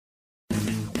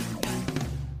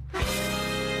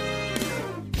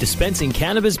Dispensing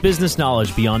cannabis business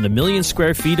knowledge beyond a million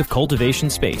square feet of cultivation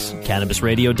space,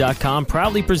 CannabisRadio.com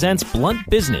proudly presents Blunt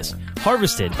Business,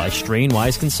 harvested by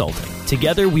Strainwise Consulting.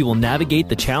 Together, we will navigate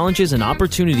the challenges and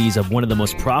opportunities of one of the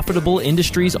most profitable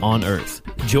industries on earth.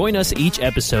 Join us each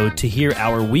episode to hear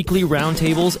our weekly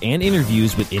roundtables and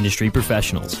interviews with industry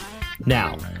professionals.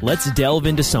 Now, let's delve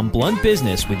into some blunt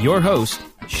business with your host,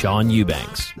 Sean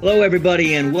Eubanks. Hello,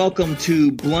 everybody, and welcome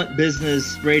to Blunt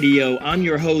Business Radio. I'm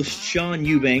your host, Sean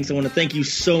Eubanks. I want to thank you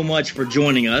so much for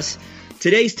joining us.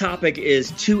 Today's topic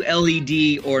is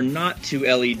 2LED or not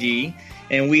 2LED,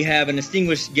 and we have an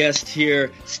distinguished guest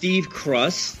here, Steve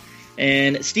Kruss.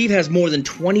 And Steve has more than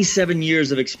 27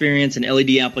 years of experience in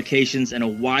LED applications in a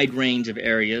wide range of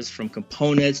areas, from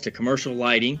components to commercial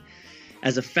lighting.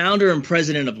 As a founder and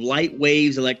president of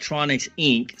Lightwaves Electronics,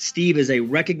 Inc., Steve is a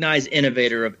recognized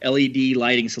innovator of LED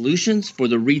lighting solutions for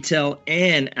the retail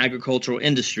and agricultural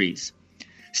industries.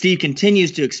 Steve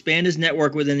continues to expand his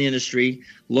network within the industry,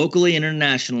 locally and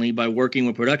internationally, by working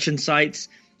with production sites,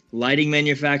 lighting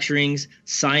manufacturings,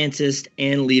 scientists,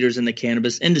 and leaders in the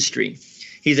cannabis industry.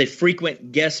 He's a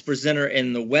frequent guest presenter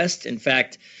in the West. In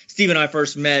fact, Steve and I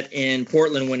first met in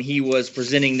Portland when he was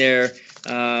presenting there.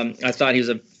 I thought he was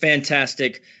a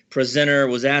fantastic presenter,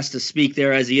 was asked to speak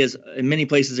there, as he is in many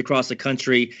places across the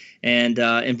country, and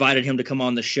invited him to come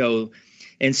on the show.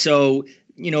 And so,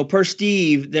 per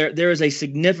Steve, there is a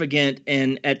significant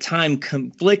and at times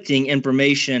conflicting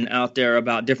information out there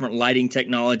about different lighting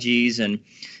technologies and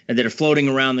that are floating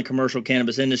around the commercial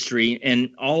cannabis industry,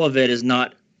 and all of it is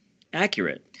not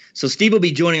accurate. So Steve will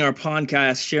be joining our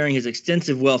podcast, sharing his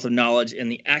extensive wealth of knowledge in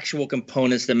the actual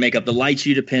components that make up the lights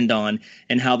you depend on,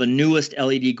 and how the newest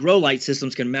LED grow light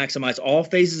systems can maximize all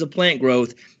phases of plant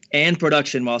growth and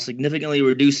production while significantly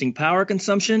reducing power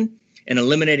consumption and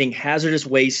eliminating hazardous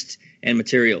waste and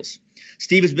materials.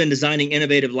 Steve has been designing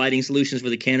innovative lighting solutions for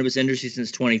the cannabis industry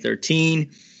since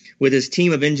 2013. With his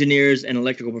team of engineers and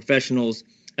electrical professionals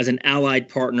as an allied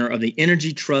partner of the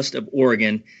Energy Trust of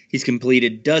Oregon, he's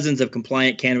completed dozens of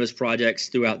compliant cannabis projects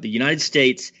throughout the United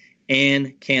States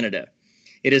and Canada.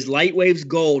 It is Lightwave's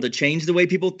goal to change the way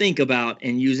people think about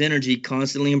and use energy,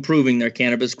 constantly improving their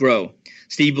cannabis grow.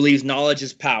 Steve believes knowledge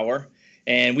is power,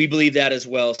 and we believe that as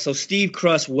well. So Steve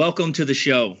Kruss, welcome to the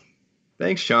show.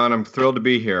 Thanks, Sean. I'm thrilled to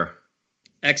be here.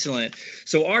 Excellent.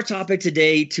 So our topic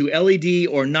today, 2LED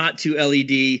or not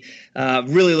 2LED,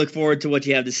 really look forward to what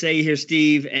you have to say here,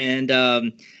 Steve,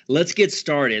 and let's get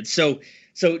started. So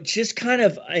just kind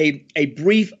of a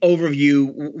brief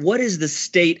overview, what is the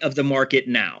state of the market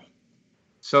now?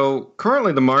 So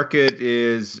currently the market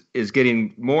is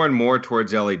getting more and more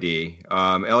towards LED.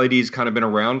 LED's kind of been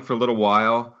around for a little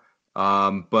while,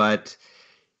 but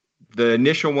the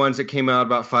initial ones that came out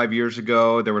about 5 years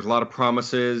ago, there was a lot of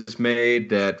promises made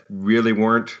that really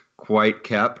weren't quite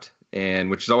kept, and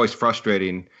which is always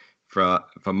frustrating from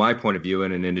my point of view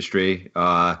in an industry.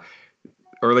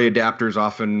 Early adapters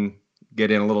often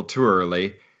get in a little too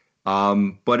early,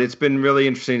 but it's been really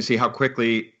interesting to see how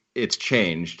quickly it's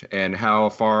changed and how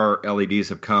far LEDs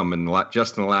have come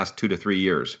just in the last 2 to 3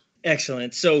 years.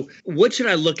 Excellent. So what should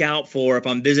I look out for if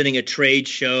I'm visiting a trade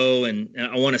show and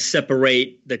I want to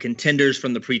separate the contenders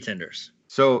from the pretenders?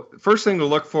 So first thing to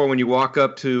look for when you walk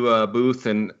up to a booth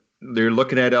and they're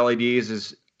looking at LEDs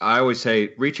is, I always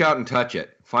say, reach out and touch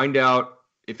it. Find out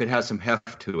if it has some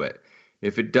heft to it.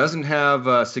 If it doesn't have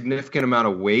a significant amount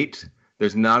of weight,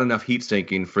 there's not enough heat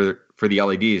sinking for the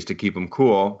LEDs to keep them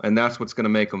cool, and that's what's going to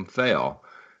make them fail.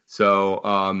 So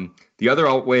the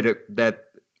other way that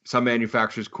some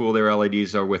manufacturers cool their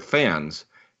LEDs are with fans.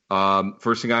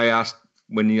 First thing I ask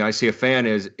when I see a fan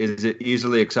is it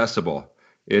easily accessible?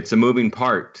 It's a moving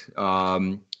part.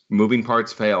 Moving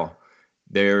parts fail.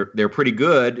 They're pretty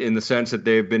good in the sense that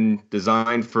they've been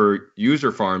designed for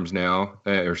user farms now,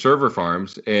 or server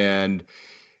farms, and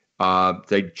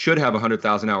they should have a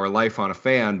 100,000 hour life on a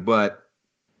fan, but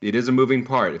it is a moving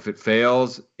part. If it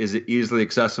fails, is it easily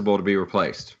accessible to be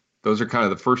replaced? Those are kind of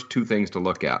the first two things to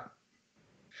look at.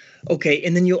 Okay,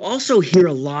 and then you'll also hear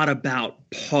a lot about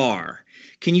PAR.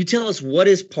 Can you tell us what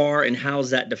is PAR and how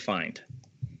is that defined?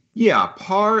 Yeah,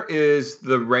 PAR is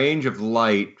the range of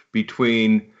light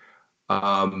between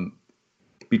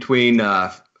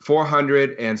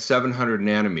 400 and 700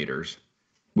 nanometers,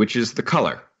 which is the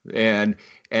color, and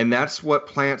that's what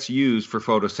plants use for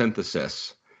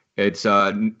photosynthesis. It's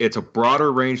a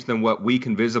broader range than what we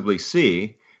can visibly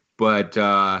see, but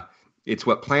it's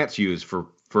what plants use for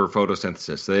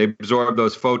photosynthesis. They absorb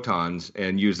those photons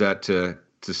and use that to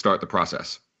start the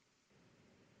process.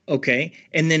 Okay.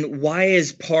 And then why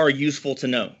is PAR useful to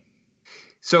know?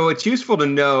 So it's useful to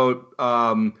know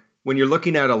when you're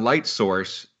looking at a light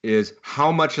source is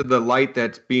how much of the light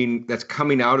that's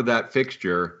coming out of that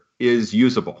fixture is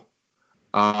usable.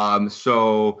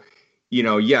 So,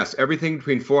 yes, everything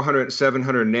between 400 and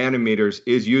 700 nanometers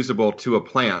is usable to a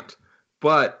plant,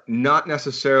 but not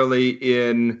necessarily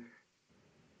in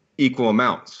equal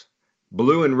amounts.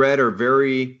 Blue and red are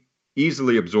very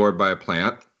easily absorbed by a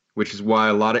plant, which is why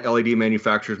a lot of LED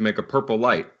manufacturers make a purple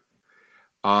light.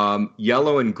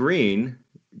 Yellow and green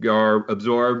are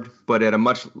absorbed, but at a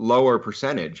much lower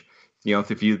percentage.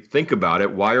 If you think about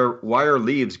it, why are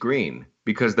leaves green?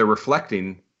 Because they're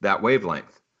reflecting that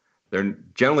wavelength. They're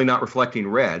generally not reflecting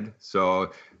red,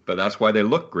 but that's why they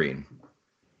look green.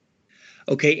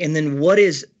 Okay, and then what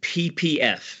is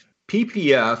PPF?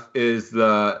 PPF is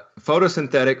the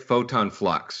photosynthetic photon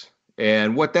flux.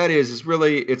 And what that is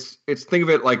really, it's think of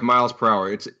it like miles per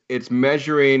hour. It's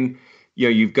measuring,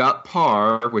 you've got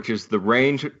PAR, which is the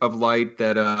range of light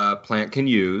that a plant can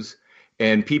use,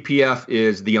 and PPF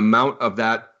is the amount of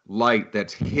that light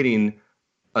that's hitting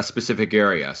a specific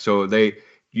area. So they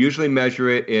usually measure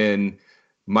it in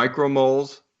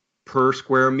micromoles per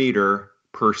square meter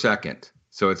per second.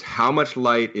 So it's how much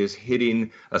light is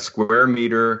hitting a square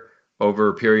meter over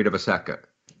a period of a second.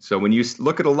 So when you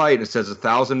look at a light and it says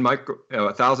 1,000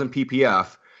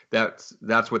 ppf,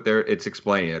 that's what it's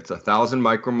explaining. It's 1,000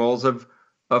 micromoles of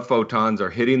photons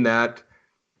are hitting that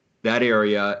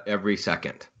area every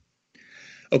second.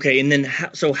 Okay, and then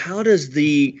how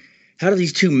do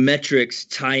these two metrics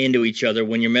tie into each other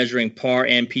when you're measuring PAR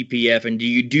and PPF, and do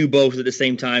you do both at the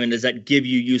same time, and does that give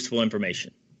you useful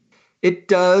information? It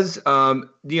does.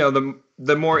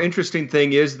 The more interesting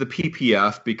thing is the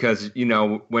PPF, because,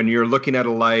 when you're looking at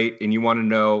a light and you want to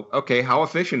know, okay, how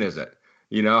efficient is it?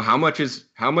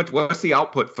 What's the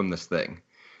output from this thing?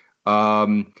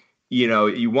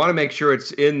 You want to make sure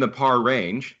it's in the PAR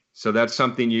range. So that's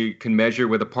something you can measure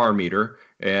with a PAR meter,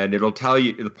 and it'll tell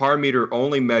you the PAR meter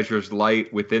only measures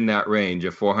light within that range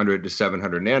of 400 to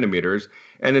 700 nanometers.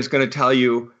 And it's going to tell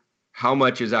you how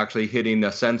much is actually hitting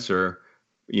the sensor,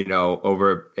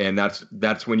 and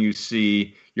that's when you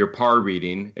see your PAR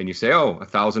reading and you say,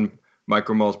 1,000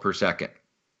 micromoles per second.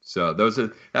 So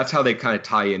that's how they kind of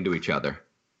tie into each other.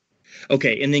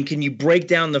 Okay, and then can you break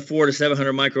down the 400 to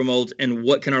 700 micromoles, and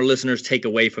what can our listeners take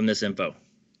away from this info?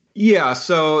 Yeah,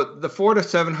 so the 400 to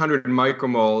 700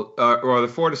 micromole or the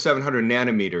 400 to 700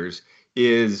 nanometers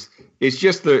is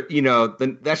just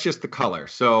that's just the color.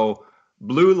 So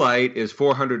blue light is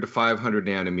 400 to 500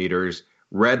 nanometers.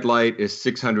 Red light is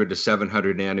 600 to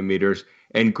 700 nanometers,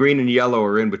 and green and yellow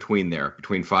are in between there,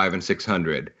 between 5 and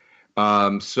 600.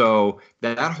 So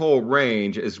that whole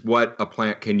range is what a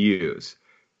plant can use.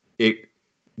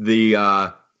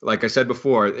 Like I said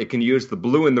before, it can use the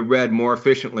blue and the red more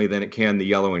efficiently than it can the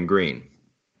yellow and green.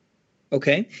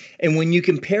 Okay, and when you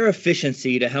compare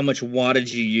efficiency to how much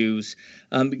wattage you use,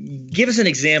 give us an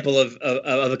example of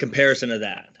a comparison of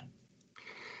that.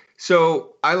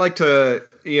 So I like to,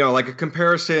 like a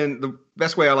comparison, the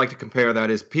best way I like to compare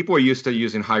that is people are used to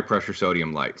using high pressure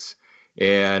sodium lights.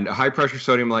 And a high pressure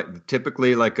sodium light,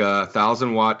 typically like a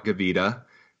 1,000 watt Gavita,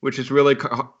 which is really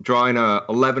drawing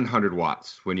 1,100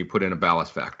 watts when you put in a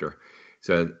ballast factor.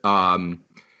 So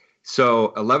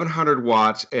 1,100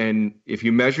 watts, and if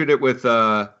you measured it with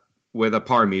a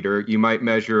PAR meter, you might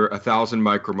measure 1,000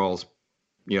 micromoles,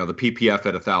 the PPF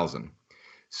at 1,000.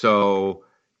 So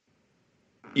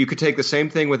you could take the same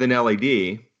thing with an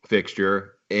LED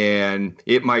fixture, and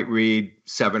it might read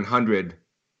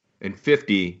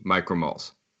 750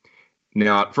 micromoles.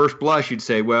 Now, at first blush, you'd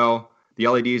say, well, the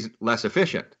LED is less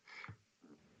efficient.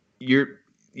 You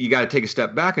got to take a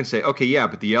step back and say, okay, yeah,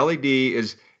 but the LED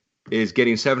is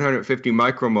getting 750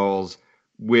 micromoles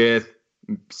with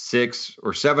 600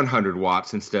 or 700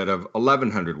 watts instead of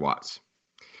 1,100 watts.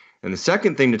 And the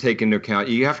second thing to take into account,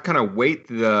 you have to kind of weight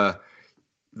the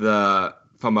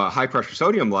from a high pressure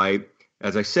sodium light.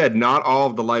 As I said, not all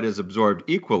of the light is absorbed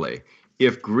equally.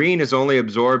 If green is only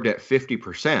absorbed at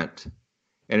 50%,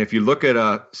 and if you look at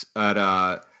a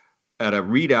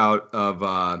readout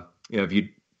of, if you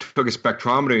took a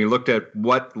spectrometer and you looked at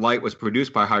what light was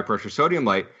produced by high pressure sodium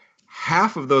light,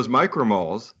 half of those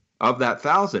micromoles of that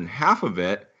 1,000, half of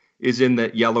it is in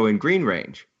the yellow and green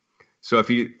range. So if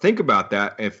you think about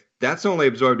that, if that's only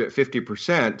absorbed at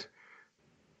 50%,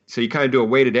 so you kind of do a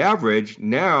weighted average,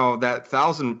 now that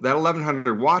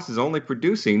 1,100 watts is only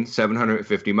producing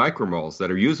 750 micromoles that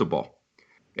are usable.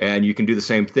 And you can do the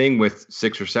same thing with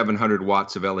 600 or 700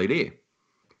 watts of LED.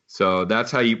 So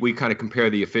that's how we kind of compare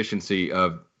the efficiency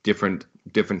of different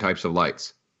types of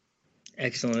lights.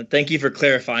 Excellent. Thank you for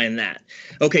clarifying that.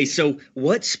 Okay, so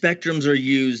what spectrums are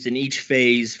used in each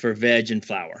phase for veg and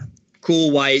flower?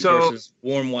 cool white versus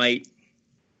warm white.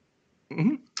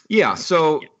 Mm-hmm. Yeah.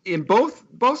 So in both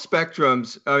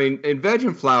spectrums, I mean, in veg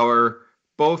and flower,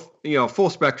 both, full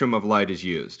spectrum of light is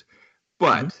used.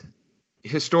 But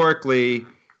historically,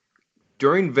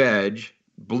 during veg,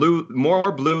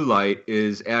 more blue light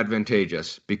is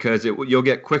advantageous because you'll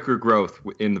get quicker growth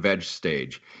in the veg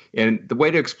stage. And the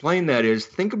way to explain that is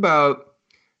think about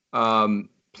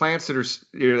plants that are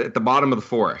at the bottom of the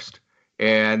forest,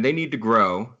 and they need to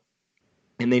grow,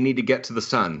 and they need to get to the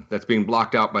sun that's being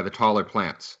blocked out by the taller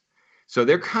plants. So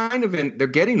they're they're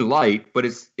getting light, but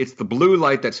it's the blue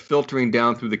light that's filtering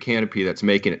down through the canopy that's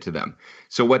making it to them.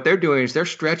 So what they're doing is they're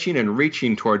stretching and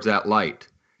reaching towards that light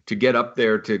to get up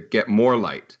there to get more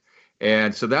light.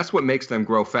 And so that's what makes them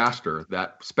grow faster,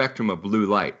 that spectrum of blue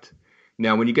light.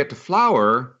 Now, when you get to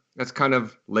flower, that's kind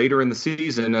of later in the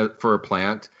season for a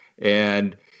plant,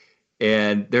 and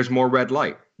there's more red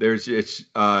light. The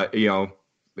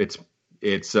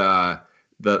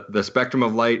spectrum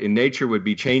of light in nature would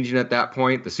be changing at that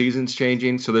point. The season's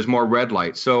changing, so there's more red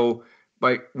light. So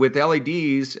with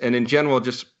LEDs and in general,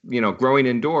 just growing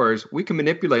indoors, we can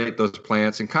manipulate those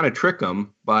plants and kind of trick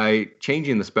them by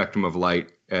changing the spectrum of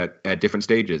light at different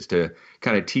stages to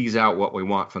kind of tease out what we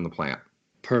want from the plant.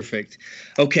 Perfect.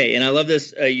 Okay, and I love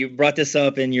this. You brought this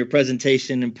up in your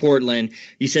presentation in Portland.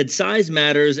 You said size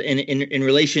matters in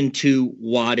relation to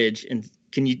wattage, and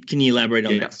can you elaborate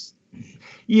on that?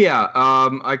 Yeah,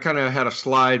 I kind of had a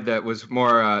slide that was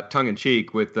more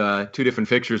tongue-in-cheek with two different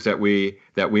fixtures that we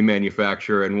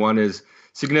manufacture, and one is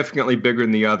significantly bigger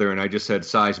than the other, and I just said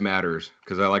size matters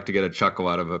because I like to get a chuckle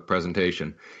out of a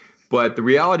presentation. But the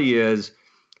reality is,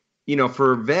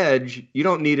 for veg, you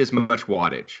don't need as much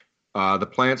wattage. The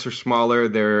plants are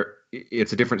smaller;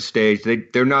 it's a different stage. They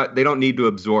don't need to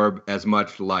absorb as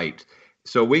much light.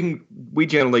 So we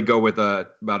generally go with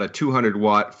about a 200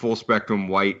 watt full spectrum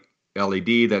white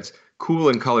LED that's cool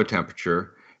in color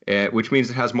temperature, which means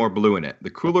it has more blue in it. The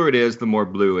cooler it is, the more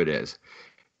blue it is.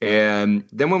 And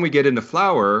then when we get into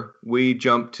flower, we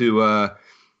jump to a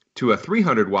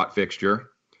 300 watt fixture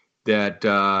that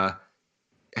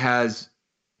has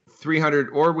 300,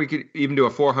 or we could even do a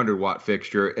 400 watt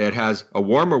fixture. It has a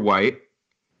warmer white.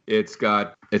 It's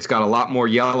got a lot more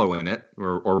yellow in it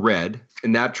or red,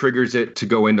 and that triggers it to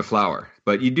go into flower.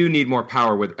 But you do need more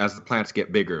power as the plants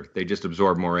get bigger. They just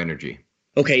absorb more energy.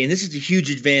 Okay, and this is a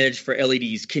huge advantage for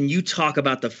LEDs. Can you talk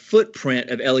about the footprint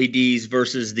of LEDs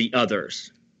versus the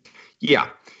others? Yeah,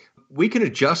 we can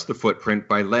adjust the footprint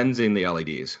by lensing the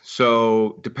LEDs.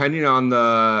 So depending on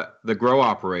the grow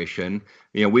operation,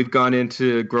 we've gone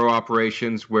into grow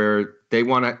operations where they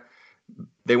want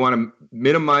to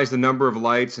minimize the number of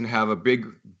lights and have a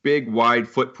big wide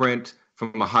footprint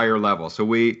from a higher level. So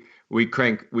we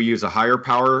use a higher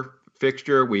power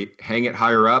fixture, we hang it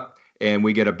higher up, and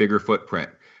we get a bigger footprint.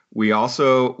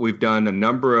 We've done a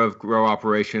number of grow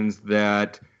operations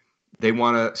that they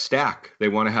want to stack. They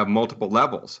want to have multiple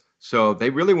levels. So they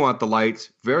really want the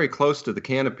lights very close to the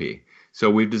canopy.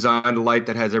 So we've designed a light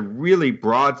that has a really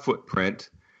broad footprint,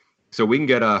 so we can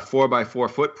get a 4x4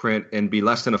 footprint and be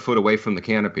less than a foot away from the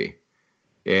canopy.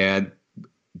 And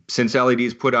since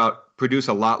LEDs produce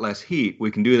a lot less heat,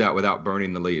 we can do that without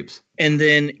burning the leaves. And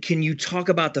then can you talk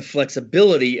about the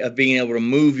flexibility of being able to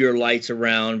move your lights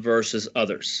around versus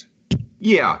others?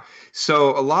 Yeah.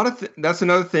 So that's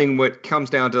another thing what comes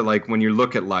down to, like, when you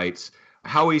look at lights,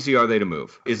 how easy are they to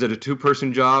move? Is it a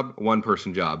two-person job,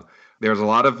 one-person job? There's a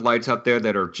lot of lights out there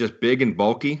that are just big and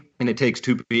bulky, and it takes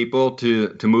two people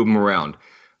to move them around.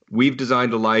 We've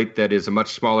designed a light that is a much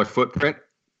smaller footprint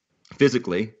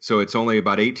physically, so it's only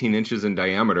about 18 inches in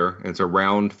diameter, and it's a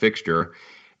round fixture.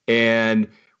 And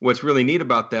what's really neat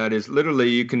about that is literally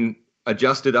you can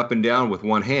adjust it up and down with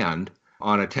one hand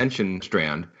on a tension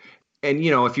strand. And,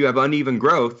 if you have uneven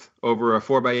growth over a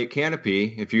 4x8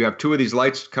 canopy, if you have two of these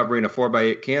lights covering a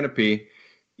 4x8 canopy,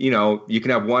 you can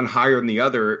have one higher than the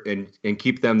other and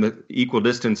keep them the equal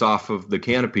distance off of the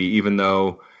canopy, even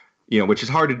though, which is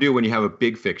hard to do when you have a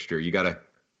big fixture. You got to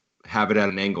have it at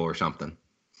an angle or something.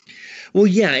 Well,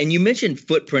 yeah, and you mentioned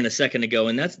footprint a second ago,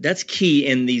 and that's key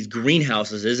in these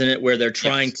greenhouses, isn't it, where they're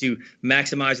trying to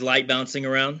maximize light bouncing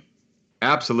around?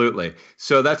 Absolutely.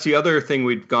 So that's the other thing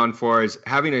we've gone for, is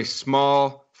having a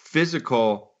small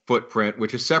physical footprint,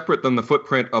 which is separate than the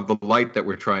footprint of the light that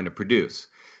we're trying to produce.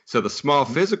 So the small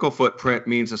physical footprint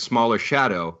means a smaller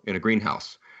shadow in a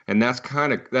greenhouse. And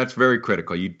that's very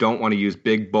critical. You don't want to use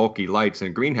big, bulky lights in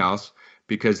a greenhouse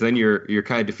because then you're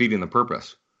kind of defeating the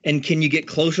purpose. And can you get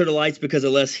closer to lights because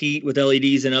of less heat with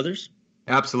LEDs than others?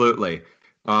 Absolutely.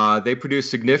 They produce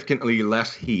significantly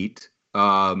less heat.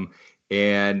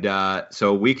 And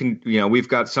so we can, we've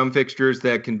got some fixtures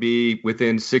that can be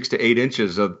within 6 to 8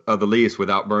 inches of the leaves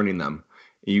without burning them.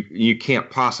 You can't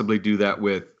possibly do that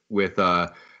with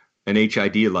an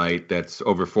HID light that's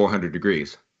over 400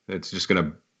 degrees. It's just going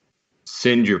to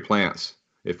singe your plants,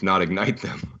 if not ignite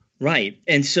them. Right.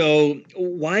 And so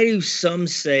why do some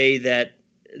say that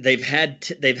they've had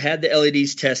the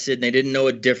LEDs tested and they didn't know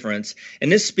a difference?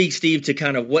 And this speaks, Steve, to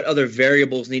kind of what other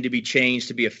variables need to be changed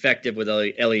to be effective with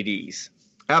LEDs.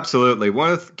 Absolutely.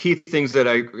 One of the key things that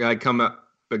I come up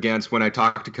against when I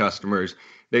talk to customers,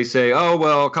 they say, oh,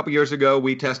 well, a couple years ago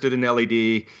we tested an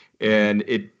LED and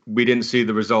we didn't see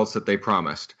the results that they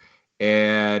promised.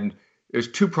 And there's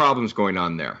two problems going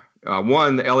on there.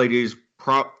 One, the LEDs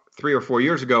 3 or 4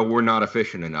 years ago were not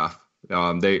efficient enough.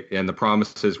 And the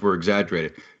promises were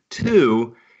exaggerated.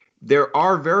 Two, there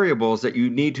are variables that you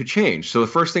need to change. So the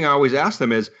first thing I always ask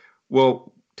them is,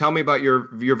 well, tell me about your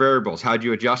variables. How'd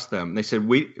you adjust them? And they said,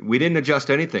 we didn't adjust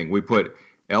anything. We put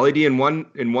LED in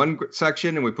one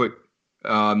section, and we put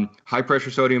high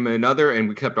pressure sodium in another, and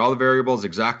we kept all the variables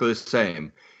exactly the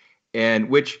same. And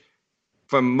which,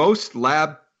 from most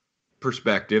lab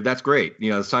perspective, that's great.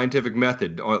 The scientific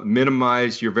method,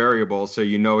 minimize your variables so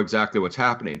you know exactly what's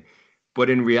happening. But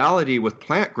in reality, with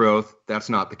plant growth, that's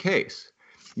not the case.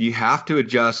 You have to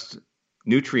adjust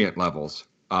nutrient levels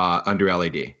under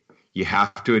LED. You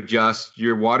have to adjust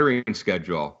your watering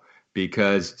schedule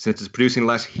because since it's producing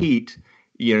less heat,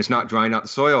 it's not drying out the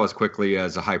soil as quickly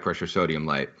as a high pressure sodium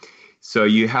light. So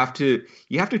you have to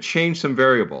change some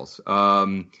variables.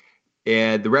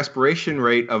 And the respiration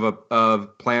rate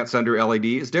of plants under LED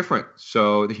is different.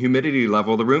 So the humidity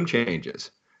level of the room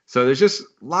changes. So there's just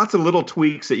lots of little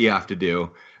tweaks that you have to do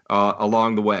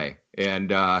along the way.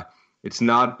 And it's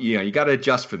not, you got to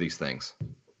adjust for these things.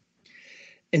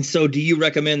 And so do you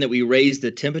recommend that we raise the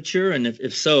temperature? And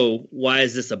if so, why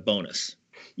is this a bonus?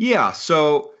 Yeah,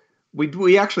 so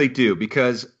we actually do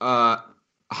because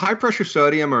high pressure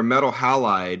sodium or metal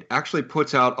halide actually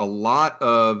puts out a lot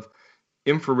of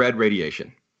infrared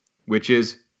radiation, which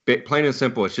is plain and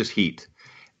simple, it's just heat.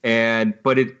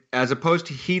 But it, as opposed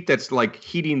to heat that's like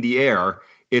heating the air,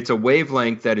 it's a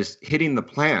wavelength that is hitting the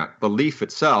plant, the leaf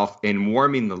itself, and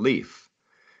warming the leaf.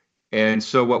 And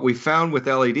so what we found with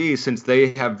LEDs, since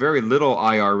they have very little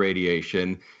IR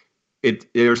radiation,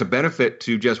 there's a benefit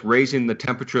to just raising the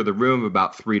temperature of the room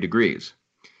about 3 degrees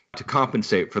to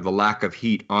compensate for the lack of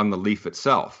heat on the leaf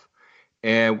itself.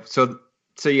 And so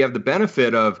you have the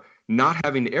benefit of not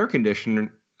having to air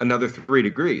condition another 3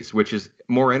 degrees, which is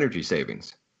more energy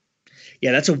savings.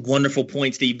 Yeah, that's a wonderful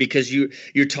point, Steve, because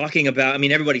you're talking about,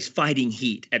 everybody's fighting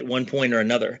heat at one point or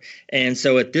another. And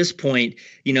so at this point,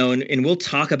 and we'll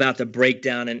talk about the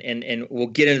breakdown and we'll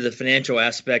get into the financial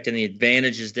aspect and the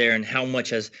advantages there and how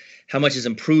much has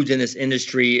improved in this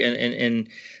industry and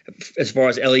as far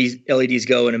as LEDs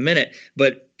go in a minute.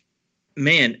 But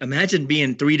man, imagine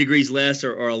being 3 degrees less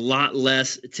or a lot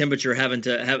less temperature,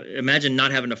 imagine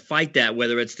not having to fight that,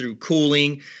 whether it's through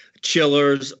cooling,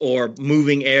 chillers, or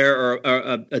moving air, or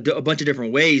a bunch of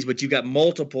different ways. But you've got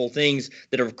multiple things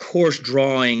that are, of course,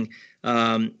 drawing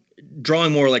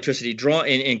more electricity,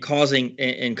 and causing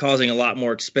a lot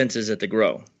more expenses at the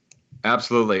grow.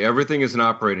 Absolutely. Everything is an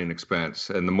operating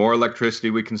expense. And the more electricity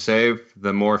we can save,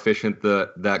 the more efficient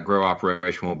that grow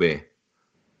operation will be.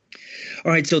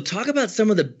 All right, so talk about some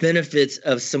of the benefits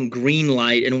of some green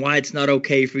light and why it's not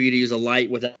okay for you to use a light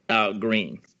without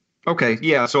green. Okay,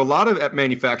 yeah. So a lot of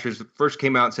manufacturers first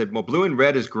came out and said, well, blue and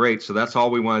red is great, so that's all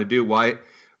we want to do. Why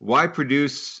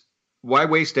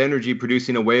waste energy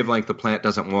producing a wavelength the plant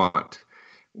doesn't want?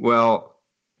 Well,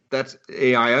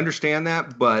 I understand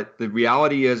that, but the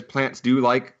reality is plants do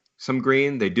like some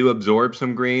green. They do absorb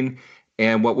some green.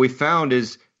 And what we found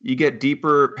is you get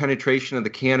deeper penetration of the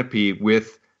canopy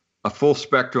with a full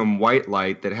spectrum white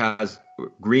light that has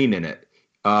green in it.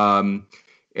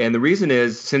 And the reason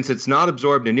is, since it's not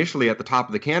absorbed initially at the top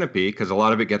of the canopy, because a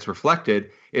lot of it gets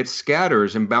reflected, it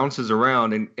scatters and bounces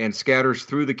around and scatters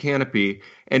through the canopy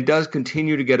and does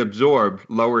continue to get absorbed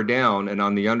lower down and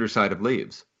on the underside of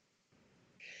leaves.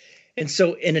 And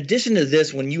so in addition to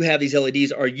this, when you have these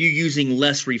LEDs, are you using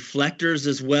less reflectors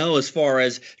as well as far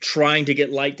as trying to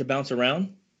get light to bounce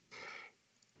around?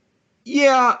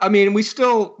 Yeah,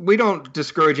 we don't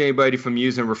discourage anybody from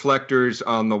using reflectors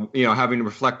on having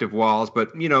reflective walls,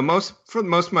 but most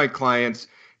of my clients,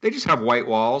 they just have white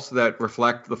walls that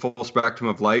reflect the full spectrum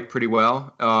of light pretty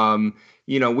well.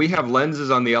 We have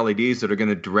lenses on the LEDs that are going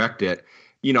to direct it.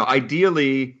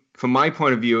 Ideally, from my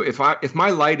point of view, if my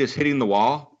light is hitting the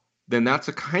wall, then that's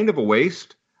a kind of a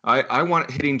waste. I want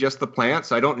it hitting just the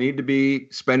plants. I don't need to be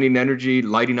spending energy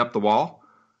lighting up the wall.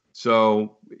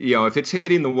 So, if it's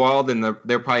hitting the wall, then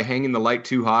they're probably hanging the light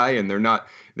too high, and they're not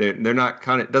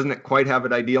doesn't quite have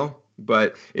it ideal.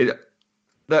 But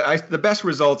the best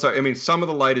results are, some of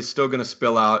the light is still going to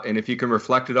spill out, and if you can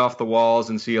reflect it off the walls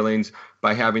and ceilings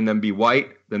by having them be white,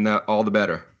 then that all the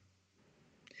better.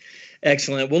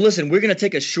 Excellent. Well, listen, we're going to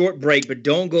take a short break, but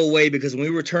don't go away, because when we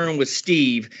return with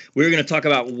Steve, we're going to talk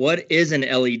about what is an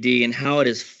LED and how it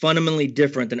is fundamentally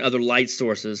different than other light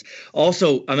sources.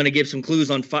 Also, I'm going to give some clues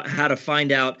on how to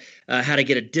find out how to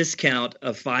get a discount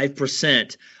of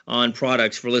 5% on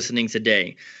products for listening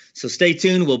today. So stay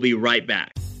tuned. We'll be right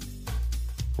back.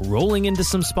 Rolling into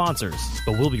some sponsors,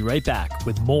 but we'll be right back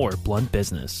with more Blunt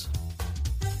Business.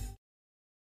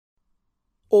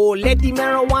 Oh, let the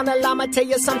marijuana llama tell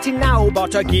you something now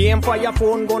about a game for your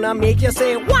phone gonna make you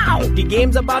say, wow! The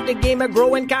game's about the game of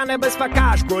growing cannabis for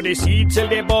cash. Grow the seed, sell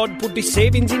the bud, put the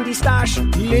savings in the stash.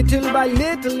 Little by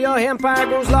little, your empire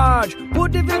grows large.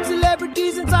 Put the big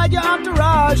celebrities inside your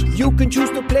entourage. You can choose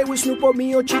to play with Snoop or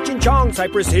me or Cheech and Chong.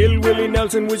 Cypress Hill, Willie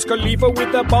Nelson, Wiz Khalifa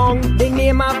with a bong. The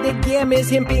name of the game is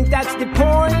Hemp Inc., that's the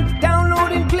point.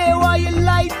 Download and play while you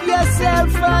light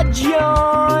yourself a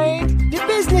joint. The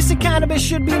business of cannabis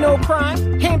should be no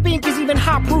crime. Hemp Inc. is even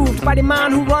hot-proofed by the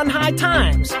man who run High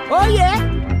Times. Oh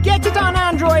yeah? Get it on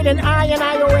Android and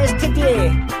iOS today.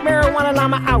 Marijuana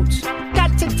Llama out.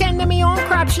 Got to tend to me own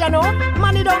crops, you know.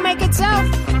 Money don't make itself.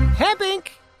 Hemp Inc.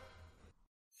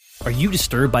 Are you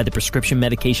disturbed by the prescription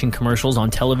medication commercials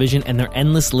on television and their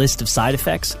endless list of side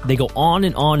effects? They go on,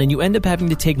 and you end up having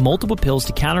to take multiple pills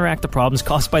to counteract the problems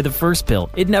caused by the first pill.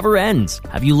 It never ends.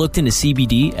 Have you looked into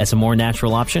CBD as a more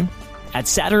natural option? At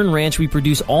Saturn Ranch, we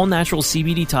produce all-natural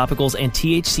CBD topicals and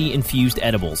THC-infused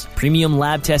edibles. Premium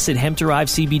lab-tested hemp-derived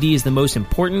CBD is the most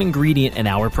important ingredient in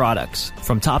our products.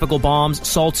 From topical balms,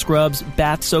 salt scrubs,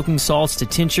 bath-soaking salts to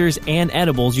tinctures and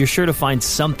edibles, you're sure to find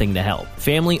something to help.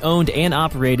 Family-owned and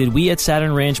operated, we at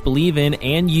Saturn Ranch believe in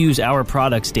and use our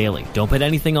products daily. Don't put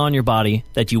anything on your body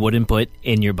that you wouldn't put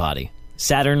in your body.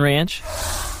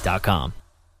 SaturnRanch.com.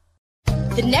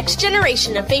 The next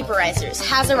generation of vaporizers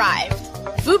has arrived.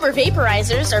 Vuber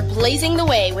vaporizers are blazing the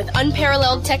way with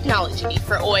unparalleled technology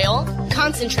for oil,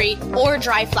 concentrate, or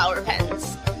dry flower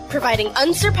pens. Providing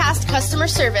unsurpassed customer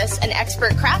service and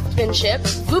expert craftsmanship,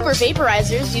 Vuber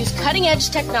vaporizers use cutting-edge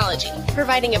technology,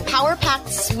 providing a power-packed,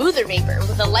 smoother vapor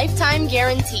with a lifetime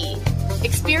guarantee.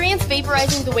 Experience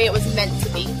vaporizing the way it was meant to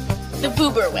be. The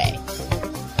Vuber way.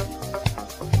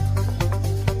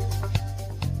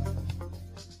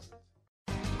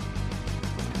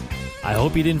 I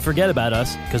hope you didn't forget about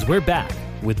us, because we're back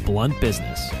with Blunt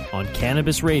Business on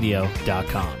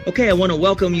CannabisRadio.com. Okay, I want to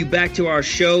welcome you back to our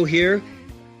show here,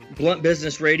 Blunt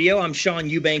Business Radio. I'm Sean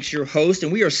Eubanks, your host,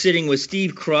 and we are sitting with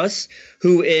Steve Kruss,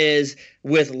 who is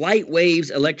with Light Waves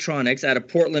Electronics out of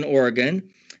Portland,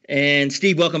 Oregon. And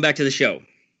Steve, welcome back to the show.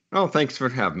 Oh, thanks for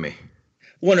having me.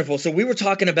 Wonderful. So we were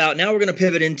talking about, now we're going to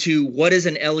pivot into what is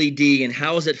an LED and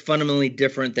how is it fundamentally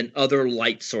different than other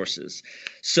light sources.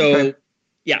 So, okay.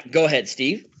 Yeah, go ahead,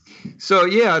 Steve. So,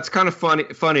 yeah, it's kind of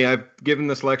funny. I've given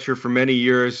this lecture for many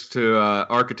years to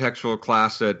architectural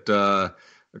class at a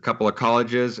couple of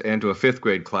colleges and to a fifth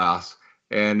grade class.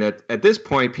 And at this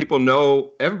point, people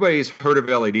know, everybody's heard of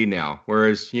LED now,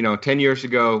 whereas, 10 years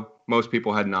ago, most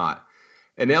people had not.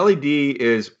 An LED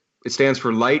it stands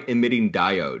for light emitting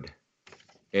diode.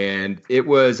 And it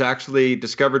was actually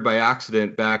discovered by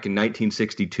accident back in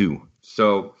 1962.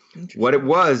 So what it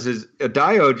was is a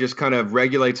diode just kind of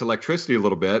regulates electricity a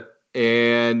little bit.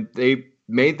 And they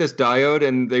made this diode,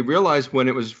 and they realized when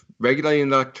it was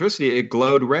regulating electricity, it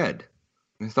glowed red.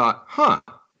 And they thought,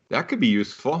 that could be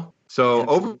useful. So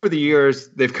over the years,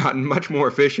 they've gotten much more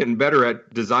efficient and better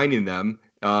at designing them,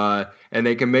 and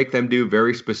they can make them do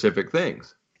very specific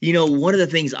things. One of the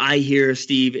things I hear,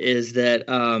 Steve, is that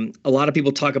a lot of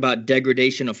people talk about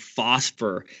degradation of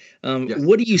phosphor. Yes.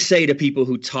 What do you say to people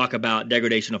who talk about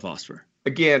degradation of phosphor?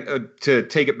 Again, to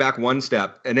take it back one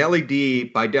step, an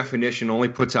LED, by definition, only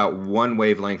puts out one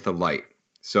wavelength of light.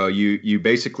 So you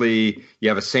basically, you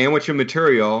have a sandwich of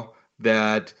material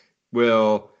that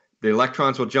the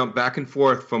electrons will jump back and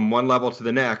forth from one level to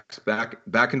the next,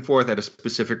 back and forth at a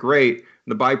specific rate.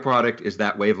 The byproduct is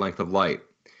that wavelength of light.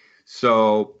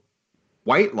 So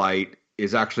white light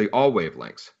is actually all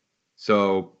wavelengths.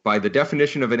 So by the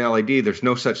definition of an LED, there's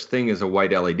no such thing as a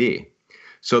white LED.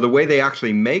 So the way they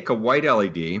actually make a white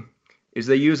LED is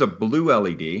they use a blue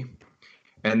LED,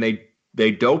 and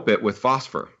they dope it with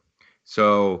phosphor.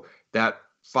 So that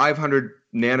 500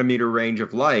 nanometer range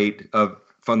of light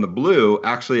from the blue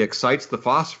actually excites the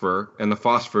phosphor, and the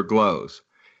phosphor glows.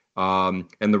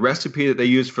 And the recipe that they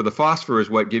use for the phosphor is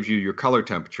what gives you your color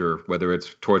temperature, whether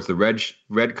it's towards the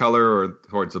red color or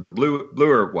towards the blue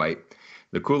or white,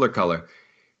 the cooler color.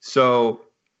 So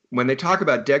when they talk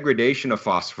about degradation of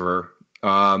phosphor,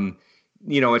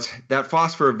 it's that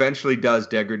phosphor eventually does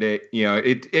degrade.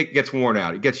 It gets worn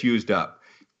out, it gets used up.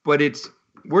 But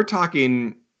we're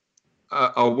talking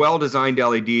a well-designed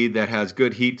LED that has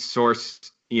good heat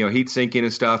source, heat sinking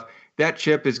and stuff. That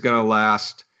chip is going to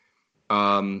last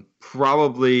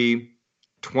probably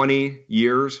 20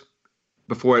 years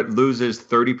before it loses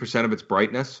 30% of its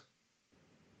brightness.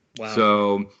 Wow.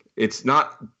 So it's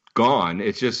not gone.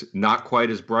 It's just not quite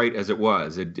as bright as it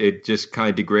was. It just kind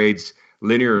of degrades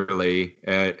linearly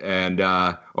and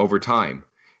over time.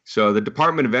 So the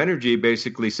Department of Energy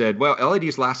basically said, well,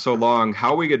 LEDs last so long,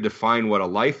 how are we going to define what a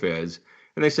life is?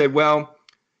 And they said, well,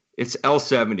 it's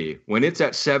L70. When it's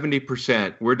at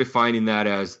 70%, we're defining that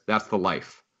as that's the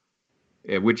life,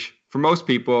 which for most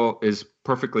people is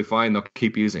perfectly fine. They'll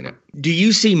keep using it. Do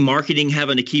you see marketing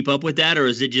having to keep up with that, or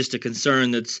is it just a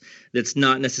concern that's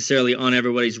not necessarily on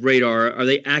everybody's radar? Are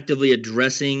they actively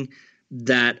addressing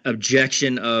that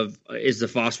objection of is the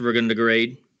phosphor going to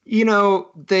degrade?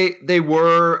 They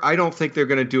were. I don't think they're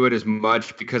going to do it as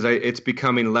much because it's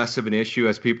becoming less of an issue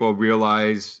as people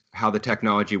realize how the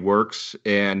technology works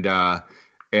and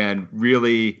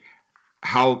really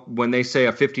how when they say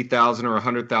a 50,000 or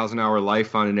 100,000 hour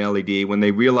life on an LED, when they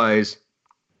realize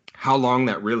how long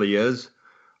that really is,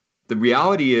 the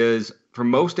reality is for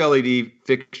most LED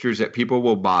fixtures that people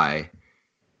will buy,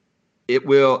 they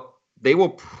will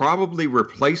probably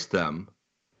replace them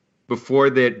before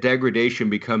the degradation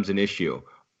becomes an issue.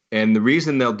 And the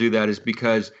reason they'll do that is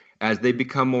because as they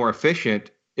become more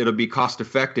efficient, it'll be cost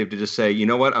effective to just say, you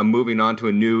know what, I'm moving on to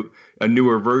a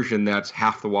newer version that's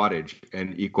half the wattage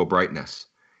and equal brightness.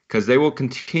 Because they will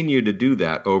continue to do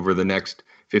that over the next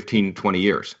 15, 20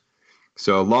 years.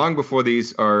 So long before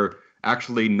these are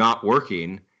actually not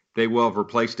working, they will have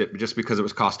replaced it just because it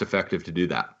was cost effective to do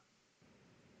that.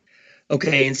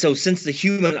 Okay, and so since the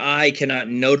human eye cannot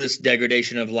notice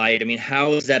degradation of light,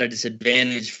 how is that a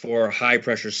disadvantage for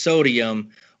high-pressure sodium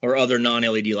or other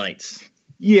non-LED lights?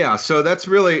 Yeah, so that's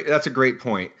a great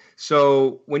point.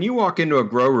 So when you walk into a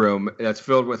grow room that's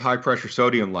filled with high-pressure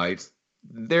sodium lights,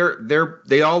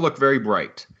 they all look very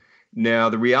bright. Now,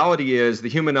 the reality is the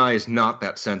human eye is not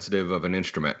that sensitive of an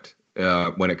instrument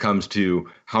when it comes to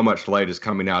how much light is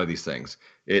coming out of these things.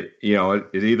 It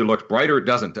either looks bright or it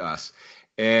doesn't to us.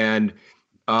 And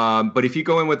but if you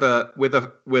go in with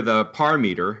a par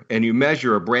meter and you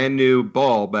measure a brand new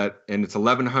bulb and it's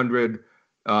 1100,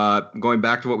 going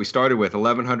back to what we started with,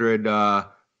 1100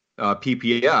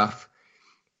 ppf,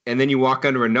 and then you walk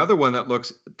under another one that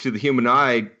looks to the human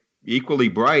eye equally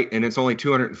bright and it's only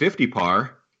 250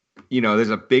 par, there's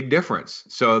a big difference.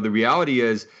 So the reality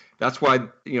is that's why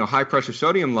high pressure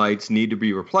sodium lights need to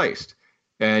be replaced,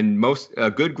 and a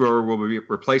good grower will be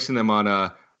replacing them on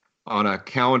a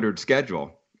calendared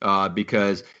schedule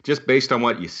because just based on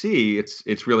what you see,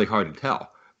 it's really hard to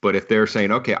tell. But if they're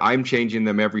saying, okay, I'm changing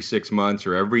them every 6 months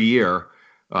or every year,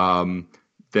 then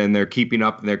they're keeping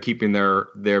up and they're keeping their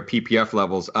PPF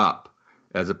levels up,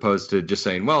 as opposed to just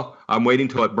saying, well, I'm waiting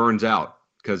till it burns out,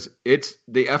 because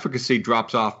the efficacy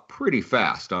drops off pretty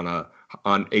fast on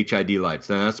HID lights.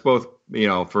 And that's both,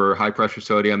 for high pressure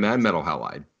sodium and metal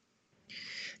halide.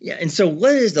 Yeah, and so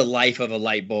what is the life of a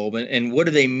light bulb, and what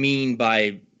do they mean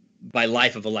by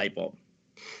life of a light bulb?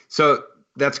 So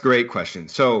that's a great question.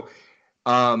 So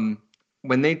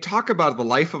when they talk about the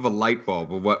life of a light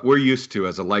bulb, or what we're used to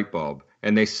as a light bulb,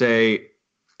 and they say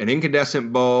an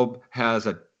incandescent bulb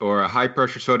or a high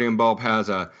pressure sodium bulb has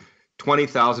a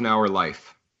 20,000 hour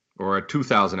life or a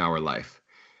 2,000 hour life.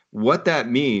 What that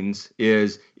means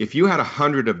is if you had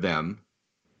 100 of them,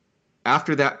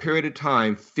 after that period of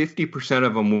time, 50%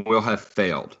 of them will have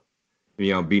failed,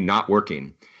 be not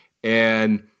working.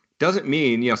 And doesn't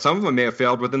mean, some of them may have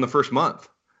failed within the first month.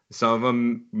 Some of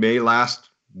them may last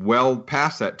well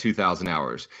past that 2,000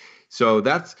 hours. So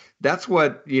that's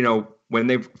what,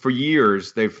 for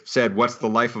years, they've said, what's the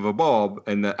life of a bulb?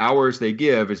 And the hours they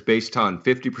give is based on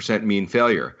 50% mean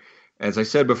failure. As I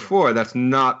said before, that's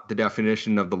not the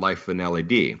definition of the life of an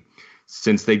LED.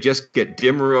 Since they just get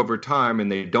dimmer over time and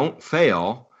they don't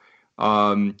fail,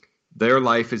 their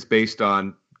life is based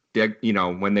on,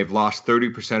 when they've lost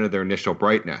 30% of their initial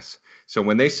brightness. So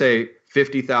when they say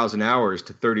 50,000 hours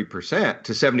to 30%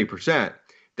 to 70%,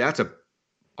 that's a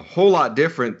whole lot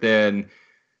different than,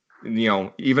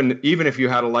 even if you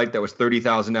had a light that was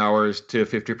 30,000 hours to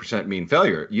 50% mean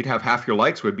failure, you'd have half your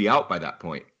lights would be out by that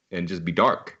point and just be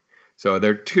dark. So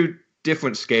they're two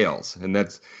different scales, and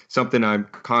that's something I'm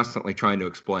constantly trying to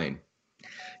explain.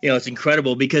 It's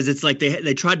incredible because it's like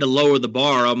they tried to lower the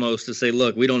bar almost to say,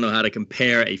 look, we don't know how to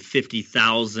compare a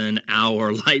 50,000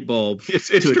 hour light bulb it's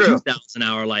to true. a 2,000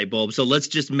 hour light bulb. So let's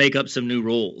just make up some new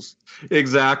rules.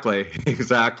 Exactly.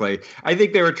 I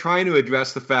think they were trying to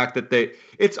address the fact that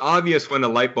it's obvious when a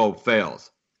light bulb fails.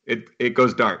 It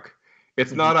goes dark.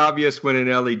 It's not obvious when an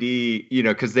LED,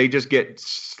 because they just get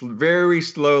very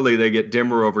slowly, they get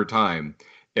dimmer over time.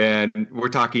 And we're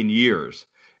talking years.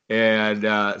 And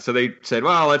so they said,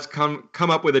 well, let's come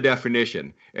up with a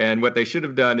definition. And what they should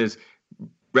have done is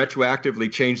retroactively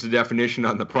change the definition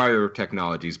on the prior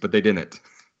technologies, but they didn't.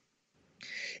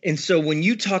 And so when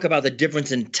you talk about the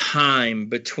difference in time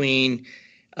between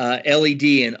LED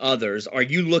and others, are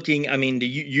you looking, do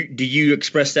you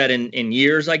express that in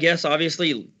years, I guess,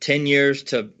 obviously, 10 years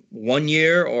to 1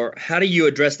 year? Or how do you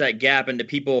address that gap into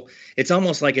people? It's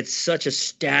almost like it's such a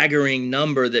staggering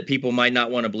number that people might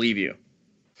not want to believe you.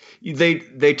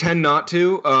 They tend not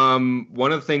to.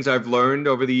 One of the things I've learned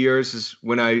over the years is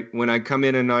when I come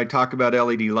in and I talk about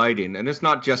LED lighting, and it's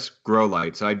not just grow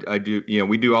lights. I do,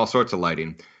 we do all sorts of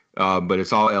lighting, but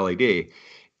it's all LED.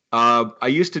 I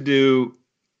used to do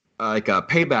like a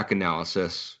payback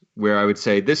analysis where I would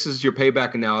say, this is your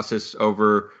payback analysis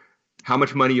over how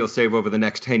much money you'll save over the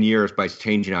next 10 years by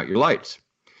changing out your lights.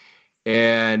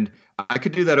 And I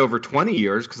could do that over 20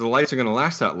 years because the lights are going to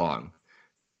last that long.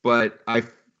 But I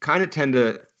kind of tend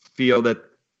to feel that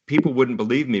people wouldn't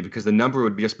believe me because the number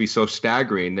would just be so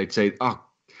staggering. They'd say, "Oh,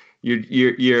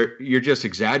 you're just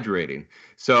exaggerating."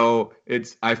 So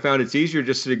I found it's easier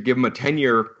just to give them a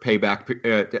 10-year payback,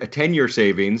 a 10-year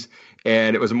savings,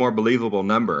 and it was a more believable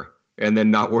number, and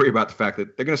then not worry about the fact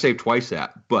that they're going to save twice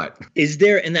that. But is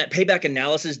there, in that payback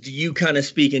analysis, do you kind of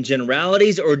speak in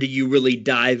generalities, or do you really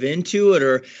dive into it?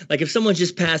 Or like if someone's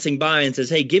just passing by and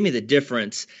says, "Hey, give me the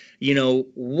difference,"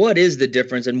 what is the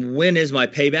difference and when is my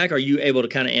payback? Are you able to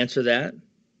kind of answer that?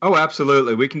 Oh,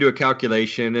 absolutely. We can do a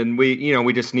calculation, and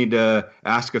we just need to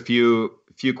ask a few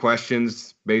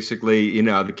questions. Basically,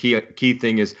 the key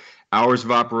thing is hours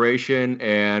of operation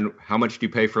and how much do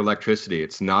you pay for electricity.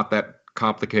 It's not that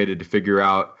complicated to figure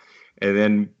out. And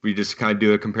then we just kind of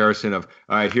do a comparison of,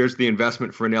 all right, here's the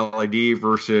investment for an LED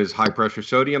versus high pressure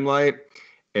sodium light.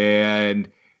 And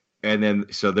then,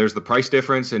 so there's the price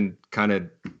difference, and kind of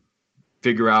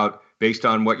figure out based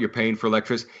on what you're paying for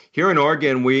electricity. Here in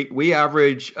Oregon, we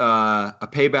average a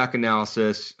payback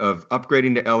analysis of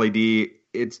upgrading to LED.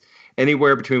 It's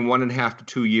anywhere between 1.5 to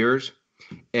 2 years,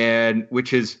 and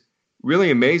which is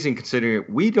really amazing considering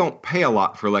we don't pay a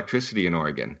lot for electricity in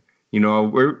Oregon. A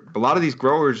lot of these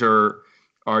growers are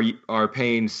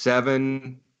paying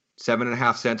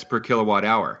 7.5 cents per kilowatt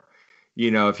hour.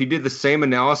 If you did the same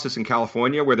analysis in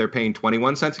California where they're paying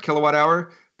 21 cents a kilowatt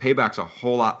hour, payback's a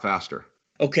whole lot faster.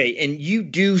 Okay, and you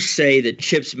do say that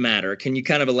chips matter. Can you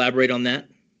kind of elaborate on that?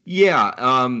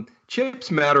 Yeah,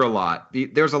 chips matter a lot.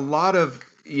 There's a lot of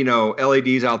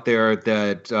LEDs out there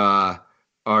that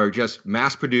are just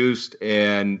mass produced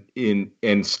and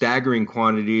in staggering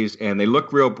quantities, and they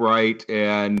look real bright,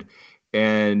 and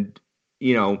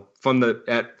from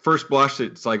at first blush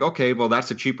it's like, okay, well,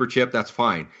 that's a cheaper chip, that's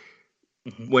fine.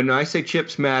 Mm-hmm. When I say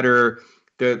chips matter,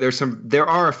 there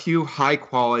are a few high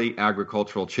quality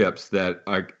agricultural chips that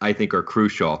I think are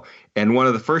crucial, and one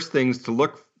of the first things to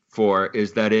look for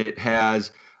is that it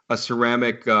has a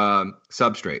ceramic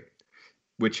substrate,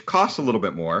 which costs a little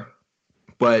bit more,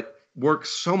 but works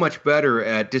so much better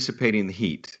at dissipating the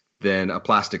heat than a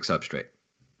plastic substrate.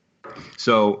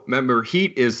 So remember,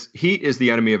 heat is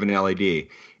the enemy of an LED,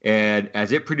 and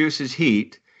as it produces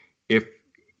heat, if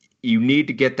you need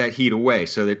to get that heat away,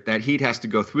 so that heat has to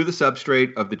go through the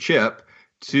substrate of the chip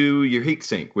to your heat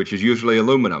sink, which is usually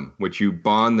aluminum, which you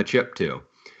bond the chip to,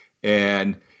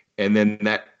 and then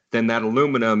that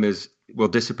aluminum will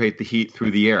dissipate the heat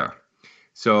through the air.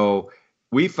 So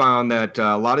we found that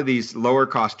a lot of these lower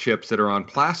cost chips that are on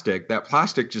plastic, that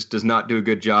plastic just does not do a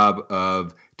good job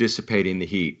of dissipating the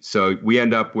heat. So we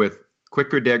end up with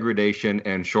quicker degradation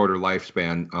and shorter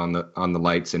lifespan on the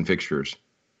lights and fixtures.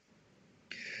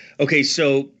 Okay,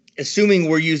 so assuming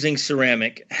we're using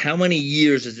ceramic, how many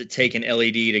years does it take an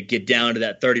LED to get down to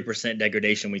that 30%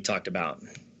 degradation we talked about?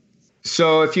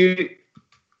 So if you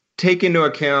take into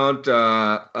account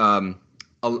an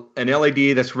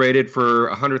LED that's rated for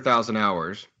 100,000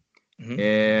 hours, mm-hmm.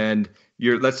 and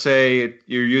let's say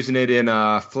you're using it in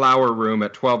a flower room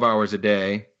at 12 hours a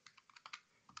day,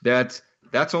 that's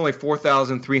only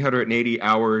 4,380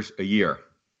 hours a year.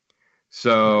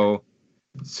 So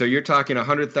you're talking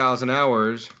 100,000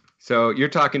 hours. So you're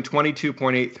talking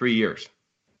 22.83 years.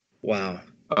 Wow.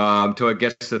 till it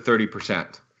gets to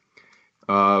 30%.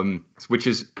 Which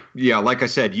is, like I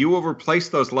said, you will replace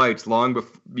those lights long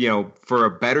before, for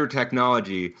a better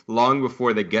technology long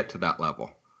before they get to that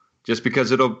level. Just because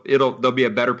there'll be a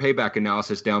better payback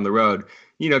analysis down the road.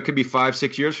 It could be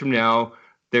 5-6 years from now.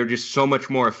 They're just so much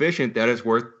more efficient that it's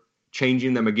worth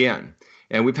changing them again.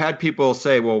 And we've had people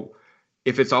say, well,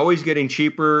 if it's always getting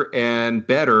cheaper and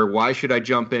better, why should I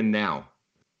jump in now?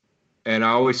 And I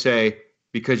always say,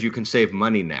 because you can save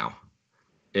money now.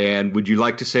 And would you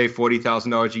like to save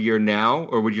 $40,000 a year now,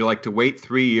 or would you like to wait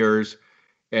 3 years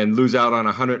and lose out on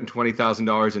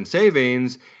 $120,000 in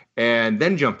savings and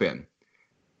then jump in?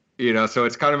 So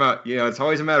it's kind of it's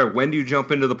always a matter of when do you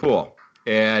jump into the pool.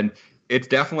 And it's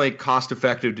definitely cost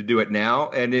effective to do it now,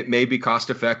 and it may be cost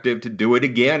effective to do it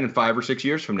again in 5 or 6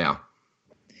 years from now.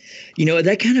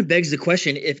 That kind of begs the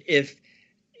question: if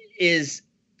is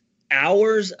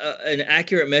hours an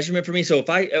accurate measurement for me? So if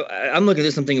I'm looking at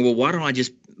this, I'm thinking, well, why don't I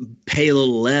just pay a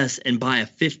little less and buy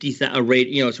a rate?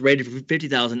 It's rated for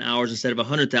 50,000 hours instead of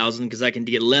 100,000 because I can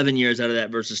get 11 years out of that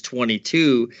versus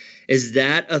 22. Is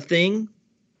that a thing?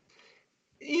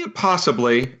 Yeah,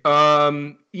 possibly.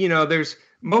 There's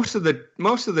most of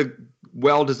the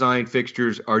well-designed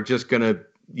fixtures are just gonna,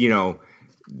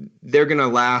 they're gonna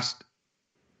last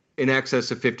in excess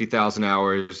of 50,000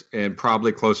 hours and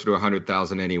probably closer to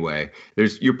 100,000 anyway.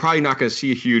 You're probably not going to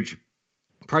see a huge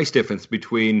price difference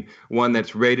between one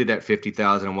that's rated at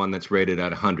 50,000 and one that's rated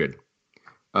at 100.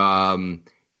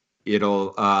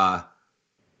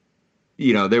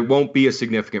 There won't be a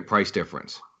significant price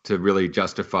difference to really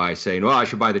justify saying, well, I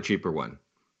should buy the cheaper one.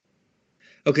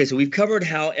 Okay, so we've covered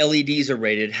how LEDs are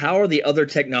rated. How are the other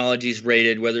technologies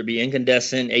rated, whether it be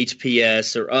incandescent,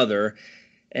 HPS, or other?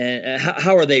 And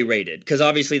how are they rated? Because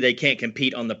obviously they can't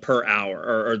compete on the per hour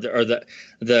or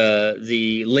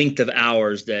the length of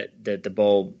hours that the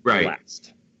bulb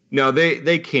lasts. No,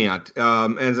 they can't.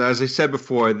 As I said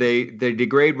before, they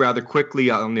degrade rather quickly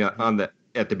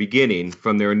at the beginning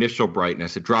from their initial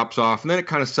brightness. It drops off, and then it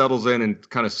kind of settles in and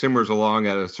kind of simmers along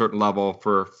at a certain level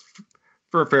for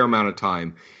a fair amount of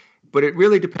time. But it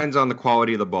really depends on the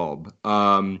quality of the bulb.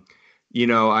 I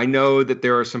know that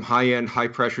there are some high-end,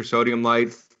 high-pressure sodium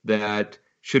lights that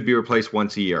should be replaced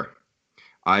once a year.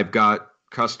 I've got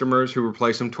customers who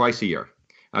replace them twice a year.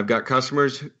 I've got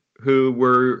customers who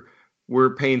were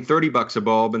paying $30 a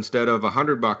bulb instead of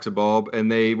 $100 a bulb,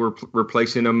 and they were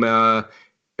replacing them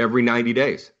every 90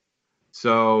 days.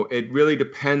 So it really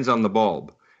depends on the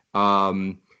bulb.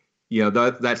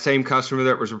 That same customer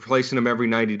that was replacing them every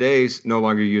 90 days no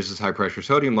longer uses high-pressure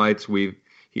sodium lights.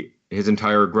 His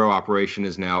entire grow operation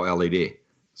is now LED.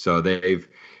 So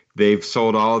they've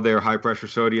sold all of their high pressure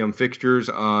sodium fixtures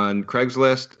on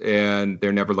Craigslist, and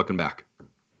they're never looking back.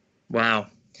 Wow.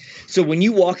 So when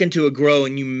you walk into a grow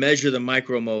and you measure the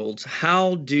micromolds,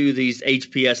 how do these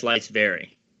HPS lights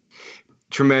vary?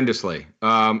 Tremendously.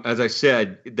 As I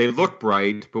said, they look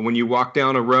bright, but when you walk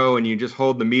down a row and you just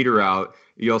hold the meter out,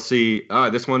 you'll see,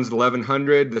 this one's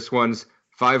 1100, this one's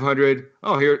 500.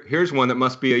 Oh, here's one that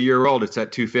must be a year old. It's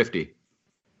at 250.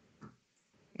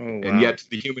 Oh, wow. And yet, to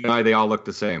the human eye, they all look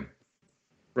the same.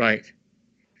 Right.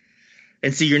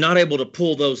 And so you're not able to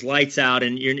pull those lights out,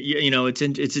 and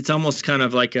it's almost kind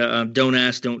of like a don't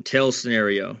ask, don't tell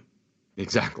scenario.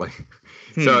 Exactly.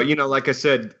 So like I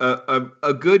said,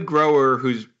 a good grower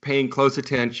who's paying close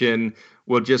attention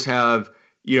will just have,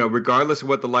 regardless of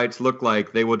what the lights look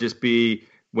like, they will just be.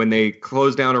 When they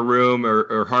close down a room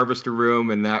or harvest a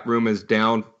room and that room is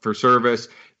down for service,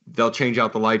 they'll change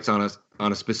out the lights on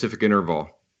a specific interval.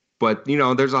 But,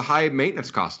 there's a high maintenance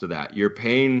cost to that. You're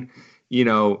paying,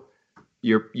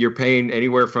 you're paying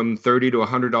anywhere from $30 to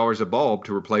 $100 a bulb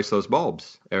to replace those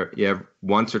bulbs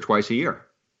once or twice a year.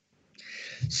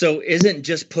 So isn't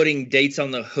just putting dates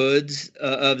on the hoods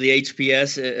of the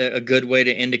HPS a good way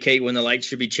to indicate when the light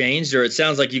should be changed? Or it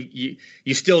sounds like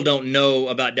you still don't know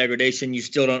about degradation. You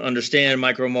still don't understand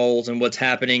micromolds and what's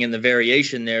happening and the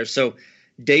variation there. So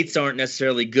dates aren't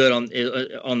necessarily good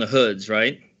on the hoods,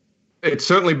 right? It's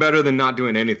certainly better than not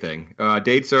doing anything.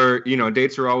 Dates are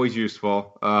always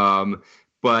useful.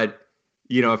 But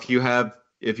if you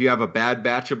have a bad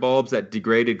batch of bulbs that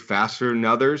degraded faster than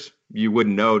others, you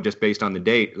wouldn't know just based on the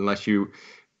date unless you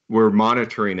were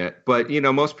monitoring it. But,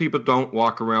 most people don't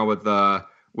walk around with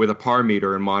a par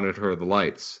meter and monitor the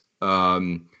lights.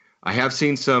 I have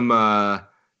seen some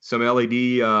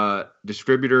LED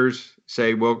distributors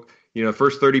say, well,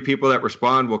 first 30 people that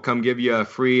respond will come give you a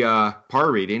free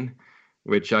par reading,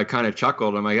 which I kind of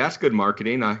chuckled. I'm like, that's good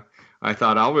marketing. I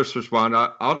thought I'll just respond.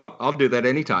 I'll do that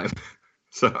anytime.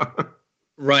 So.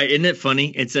 Right. Isn't it funny?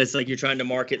 It's like you're trying to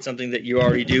market something that you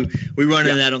already do. We run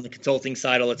into that on the consulting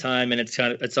side all the time. And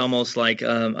it's almost like,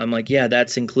 I'm like, yeah,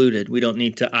 that's included. We don't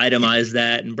need to itemize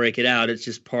that and break it out. It's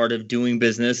just part of doing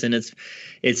business, and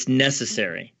it's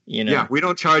necessary, Yeah, we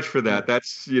don't charge for that.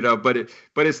 That's,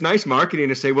 but it's nice marketing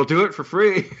to say, we'll do it for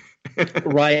free.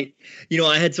 Right.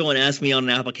 I had someone ask me on an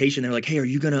application. They're like, "Hey, are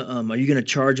you gonna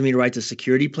charge me to write the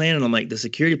security plan?" And I'm like, "The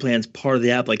security plan's part of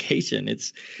the application.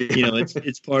 It's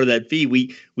it's part of that fee.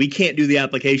 We can't do the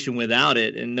application without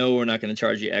it. And no, we're not going to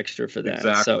charge you extra for that."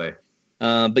 Exactly.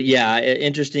 But yeah,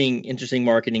 interesting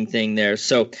marketing thing there.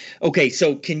 So, okay,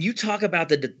 so can you talk about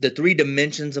the three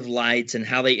dimensions of lights and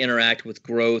how they interact with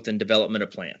growth and development of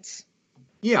plants?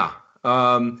 Yeah.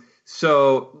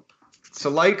 So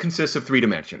light consists of three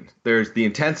dimensions. There's the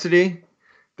intensity,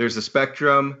 there's the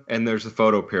spectrum, and there's the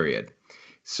photo period.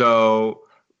 So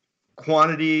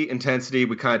quantity, intensity,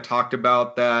 we kind of talked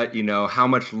about that, how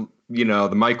much, the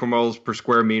micromoles per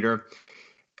square meter.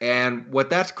 And what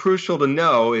that's crucial to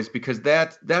know is because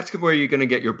that's where you're going to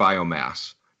get your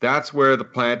biomass. That's where the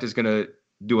plant is going to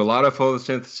do a lot of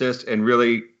photosynthesis and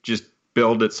really just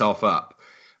build itself up.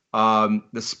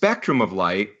 The spectrum of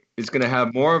light is going to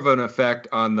have more of an effect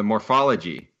on the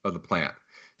morphology of the plant.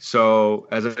 So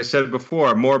as I said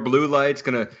before, more blue light's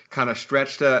going to kind of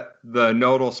stretch the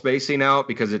nodal spacing out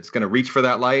because it's going to reach for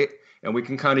that light. And we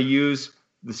can kind of use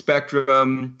the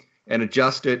spectrum and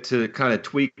adjust it to kind of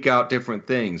tweak out different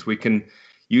things. We can,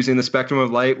 using the spectrum of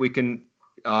light, we can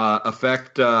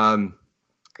affect, THC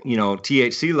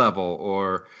level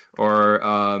or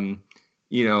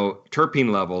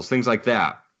terpene levels, things like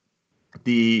that.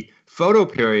 The photo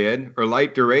period or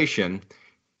light duration,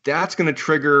 that's going to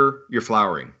trigger your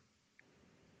flowering.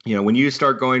 When you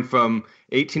start going from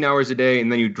 18 hours a day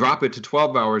and then you drop it to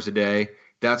 12 hours a day,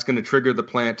 that's going to trigger the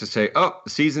plant to say, oh, the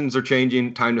seasons are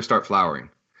changing, time to start flowering.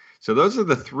 So those are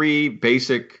the three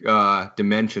basic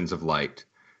dimensions of light.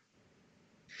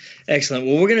 Excellent.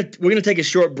 Well, we're gonna take a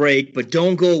short break, but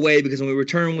don't go away, because when we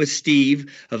return with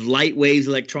Steve of Light Waves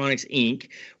Electronics Inc.,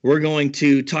 we're going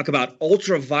to talk about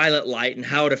ultraviolet light and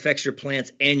how it affects your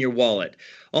plants and your wallet.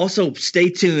 Also, stay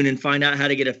tuned and find out how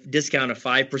to get a discount of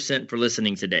 5% for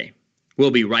listening today.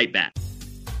 We'll be right back.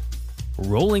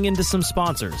 Rolling into some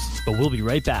sponsors, but we'll be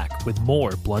right back with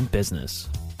more Blunt Business.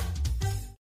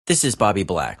 This is Bobby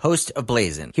Black, host of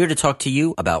Blazin', here to talk to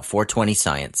you about 420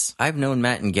 Science. I've known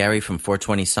Matt and Gary from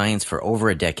 420 Science for over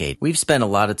a decade. We've spent a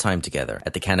lot of time together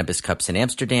at the Cannabis Cups in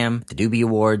Amsterdam, the Doobie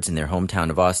Awards in their hometown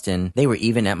of Austin. They were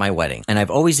even at my wedding. And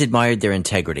I've always admired their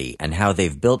integrity and how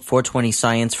they've built 420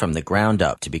 Science from the ground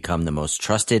up to become the most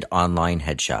trusted online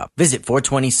head shop. Visit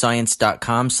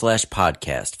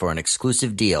 420science.com/podcast for an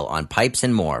exclusive deal on pipes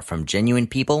and more from genuine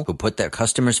people who put their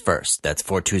customers first. That's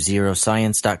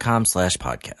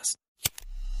 420science.com/podcast.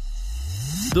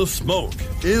 The smoke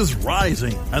is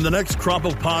rising, and the next crop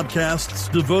of podcasts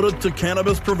devoted to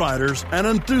cannabis providers and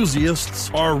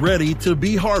enthusiasts are ready to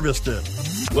be harvested.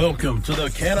 Welcome to the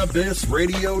Cannabis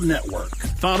Radio Network,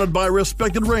 founded by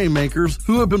respected rainmakers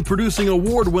who have been producing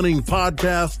award-winning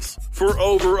podcasts for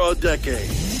over a decade.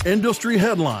 Industry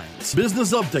headlines,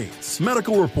 business updates,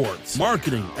 medical reports,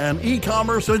 marketing, and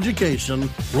e-commerce education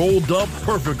rolled up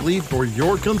perfectly for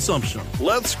your consumption.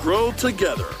 Let's grow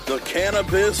together. The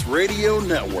Cannabis Radio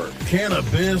Network.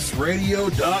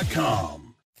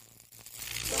 CannabisRadio.com.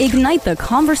 Ignite the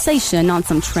conversation on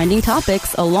some trending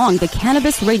topics along the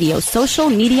Cannabis Radio social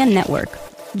media network.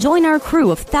 Join our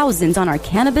crew of thousands on our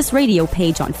Cannabis Radio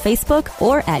page on Facebook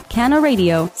or at Canna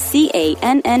Radio,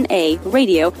 CANNA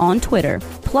Radio on Twitter.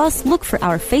 Plus, look for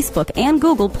our Facebook and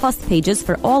Google Plus pages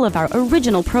for all of our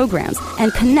original programs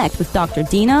and connect with Dr.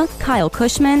 Dina, Kyle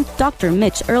Cushman, Dr.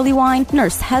 Mitch Earlywine,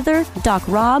 Nurse Heather, Doc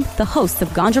Rob, the hosts of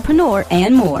Ganjapreneur,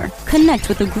 and more. Connect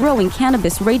with the growing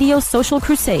Cannabis Radio social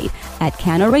crusade at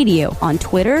Canna Radio on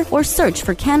Twitter or search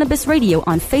for Cannabis Radio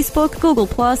on Facebook, Google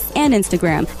Plus, and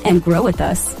Instagram and grow with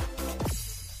us.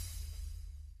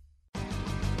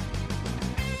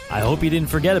 I hope you didn't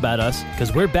forget about us,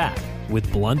 because we're back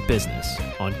with Blunt Business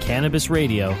on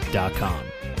CannabisRadio.com.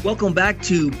 Welcome back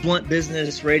to Blunt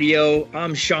Business Radio.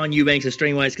 I'm Sean Eubanks of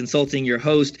Strainwise Consulting, your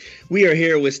host. We are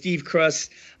here with Steve Kruss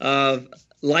of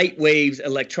Light Waves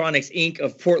Electronics Inc.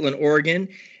 of Portland, Oregon.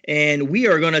 And we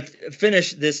are going to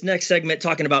finish this next segment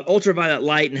talking about ultraviolet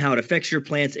light and how it affects your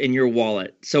plants and your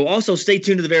wallet. So also stay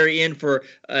tuned to the very end for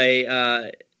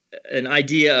an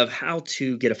idea of how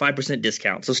to get a 5%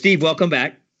 discount. So Steve, welcome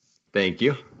back. Thank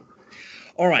you.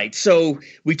 All right. So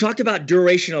we talked about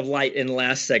duration of light in the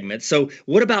last segment. So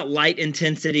what about light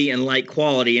intensity and light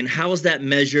quality, and how is that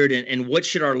measured, and what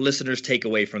should our listeners take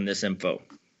away from this info?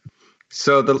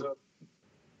 So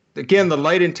again, the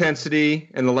light intensity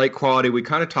and the light quality we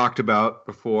kind of talked about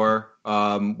before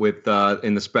with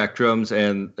in the spectrums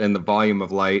and the volume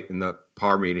of light and the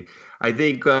power meter. I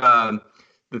think the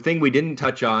thing we didn't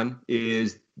touch on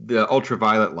is the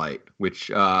ultraviolet light, which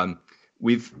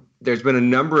there's been a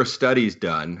number of studies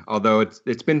done, although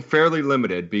it's been fairly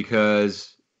limited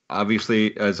because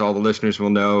obviously, as all the listeners will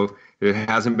know, there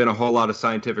hasn't been a whole lot of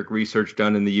scientific research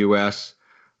done in the U.S.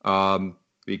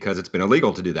 Because it's been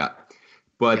illegal to do that.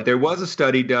 But there was a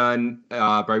study done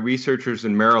by researchers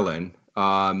in Maryland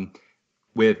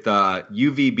with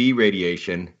UVB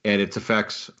radiation and its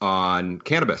effects on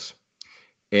cannabis.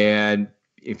 And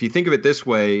if you think of it this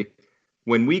way,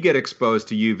 when we get exposed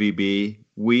to UVB,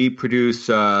 we produce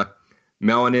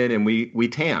melanin and we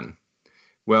tan.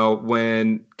 Well,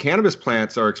 when cannabis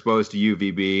plants are exposed to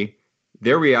UVB,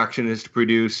 their reaction is to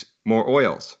produce more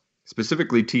oils,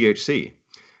 specifically THC.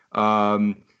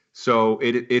 So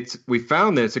we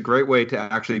found that it's a great way to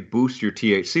actually boost your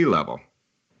THC level.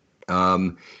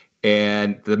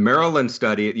 And the Maryland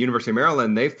study at the University of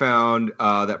Maryland, they found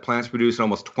that plants produce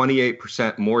almost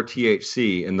 28% more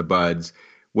THC in the buds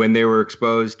when they were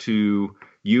exposed to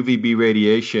UVB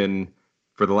radiation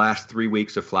for the last 3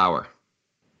 weeks of flower.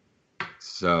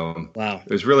 So wow,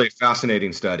 it was really a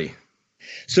fascinating study.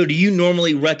 So do you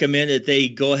normally recommend that they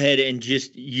go ahead and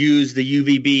just use the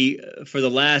UVB for the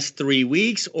last 3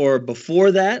 weeks or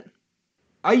before that?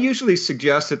 I usually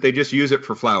suggest that they just use it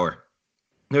for flower.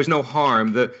 There's no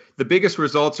harm. The biggest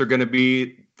results are going to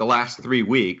be the last 3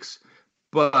 weeks,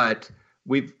 but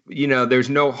there's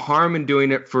no harm in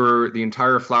doing it for the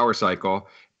entire flower cycle.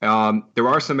 There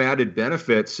are some added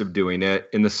benefits of doing it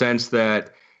in the sense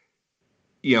that,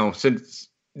 since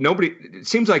it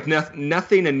seems like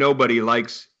nothing and nobody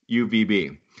likes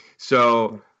UVB.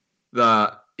 So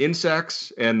the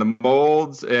insects and the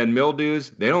molds and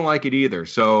mildews, they don't like it either.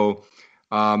 So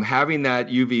having that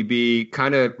UVB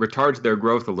kind of retards their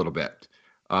growth a little bit.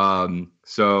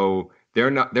 So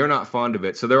they're not fond of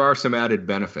it. So there are some added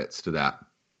benefits to that.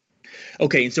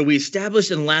 Okay, and so we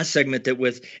established in the last segment that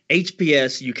with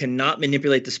HPS, you cannot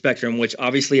manipulate the spectrum, which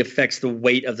obviously affects the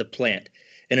weight of the plant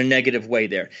in a negative way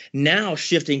there. Now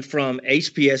shifting from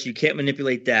HPS, you can't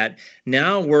manipulate that.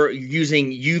 Now we're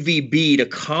using UVB to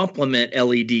complement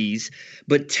LEDs.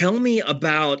 But tell me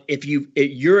about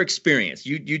your experience.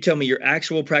 You tell me your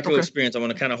actual practical experience. I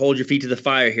want to kind of hold your feet to the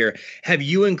fire here. Have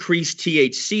you increased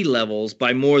THC levels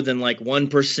by more than like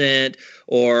 1%?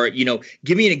 Or,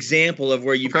 give me an example of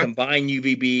where you've combined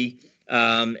UVB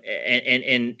and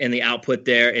the output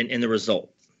there and the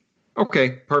result.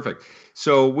 Okay, perfect.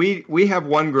 So we have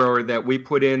one grower that we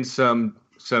put in some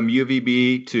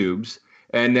UVB tubes,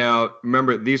 and now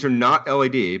remember these are not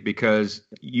LED because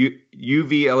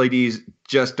UV LEDs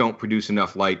just don't produce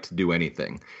enough light to do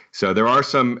anything. So there are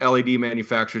some LED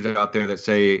manufacturers out there that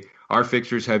say our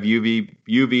fixtures have UV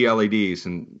LEDs,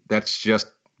 and that's just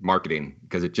marketing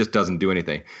because it just doesn't do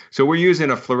anything. So we're using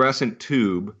a fluorescent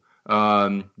tube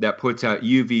that puts out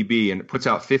UVB, and it puts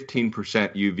out 15%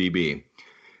 UVB.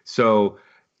 So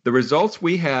the results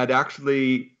we had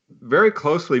actually very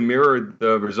closely mirrored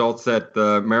the results that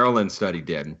the Maryland study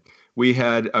did. We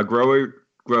had a grower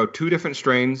grow 2 different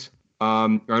strains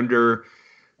under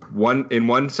in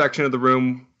one section of the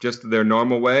room, just their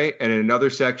normal way, and in another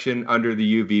section under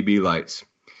the UVB lights.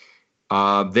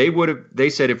 They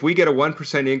said if we get a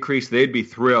 1% increase, they'd be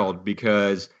thrilled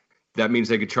because that means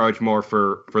they could charge more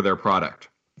for their product.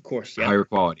 Of course, yeah. Higher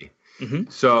quality.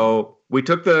 Mm-hmm. So we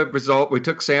took the result. We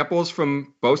took samples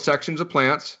from both sections of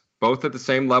plants, both at the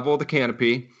same level of the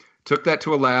canopy, took that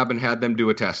to a lab and had them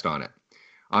do a test on it.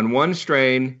 On one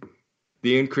strain,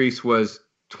 the increase was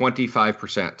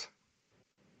 25%.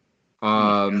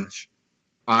 On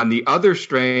the other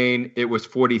strain, it was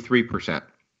 43%.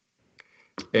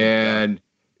 And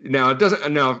now it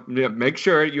doesn't. Now make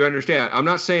sure you understand. I'm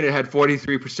not saying it had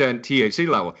 43% THC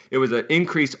level. It was an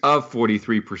increase of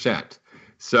 43%.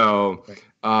 So,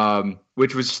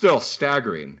 which was still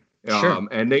staggering. Sure.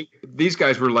 And these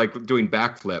guys were like doing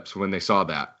backflips when they saw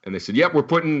that, and they said, "Yep, we're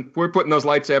putting those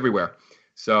lights everywhere."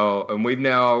 So, and we're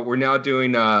now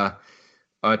doing a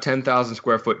 10,000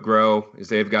 square foot grow. Is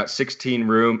they've got 16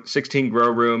 grow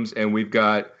rooms, and we've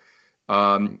got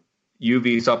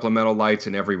UV supplemental lights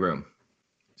in every room.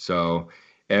 So,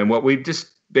 and what we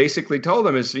just basically told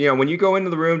them is, when you go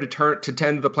into the room to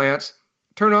tend to the plants,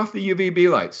 turn off the UVB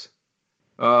lights.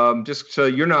 Just so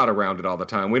you're not around it all the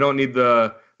time. We don't need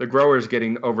the growers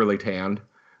getting overly tanned.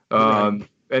 Right.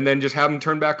 And then just have them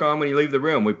turn back on when you leave the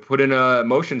room. We put in a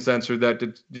motion sensor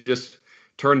that just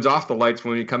turns off the lights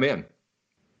when you come in.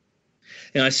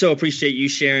 And I so appreciate you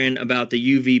sharing about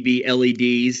the UVB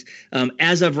LEDs.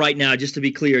 As of right now, just to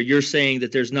be clear, you're saying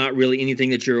that there's not really anything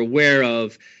that you're aware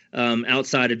of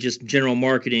outside of just general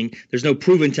marketing. There's no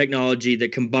proven technology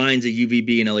that combines a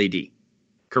UVB and LED.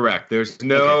 Correct. There's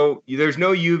no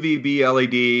UVB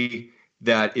LED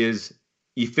that is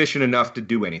efficient enough to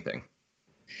do anything.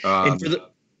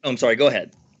 I'm sorry. Go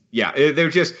ahead. Yeah, they're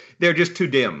just too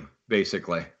dim,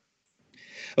 basically.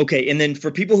 Okay, and then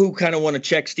for people who kind of want to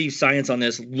check Steve's science on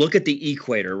this, look at the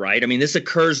equator, right? I mean, this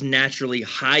occurs naturally,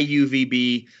 high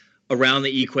UVB around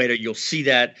the equator. You'll see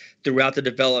that throughout the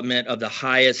development of the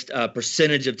highest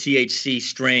percentage of THC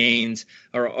strains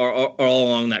are all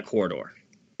along that corridor.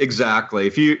 Exactly.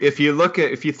 If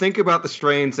you think about the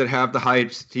strains that have the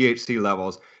highest THC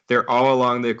levels, they're all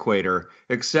along the equator,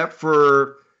 except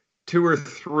for 2 or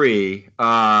 3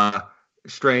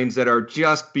 strains that are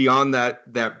just beyond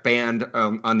that band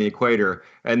on the equator,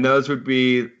 and those would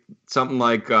be something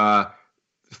like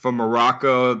from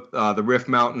Morocco, the Rif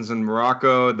Mountains in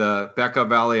Morocco, the Bekaa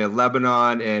Valley of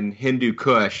Lebanon, and Hindu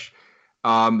Kush.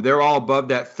 They're all above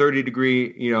that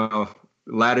 30-degree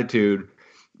latitude,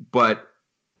 but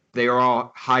they are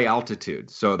all high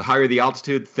altitude. So the higher the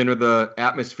altitude, thinner the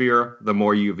atmosphere, the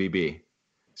more UVB.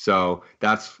 So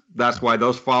that's why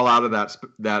those fall out of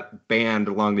that band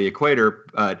along the equator,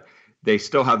 but they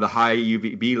still have the high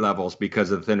UVB levels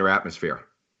because of the thinner atmosphere.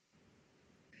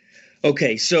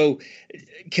 Okay, so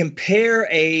compare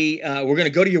we're going to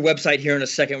go to your website here in a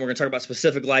second. We're going to talk about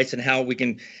specific lights and how we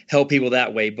can help people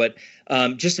that way. But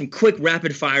just some quick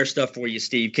rapid fire stuff for you,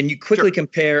 Steve. Can you quickly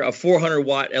compare a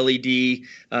 400-watt LED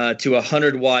to a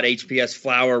 100-watt HPS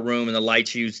flower room and the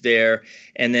lights used there,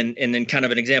 and then kind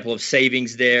of an example of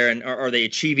savings there, and are they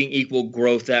achieving equal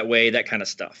growth that way, that kind of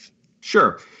stuff?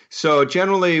 Sure. So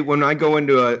generally, when I go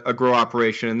into a grow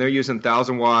operation and they're using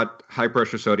 1,000-watt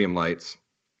high-pressure sodium lights,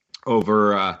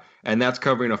 and that's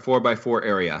covering a 4x4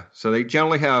 area. So they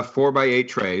generally have 4x8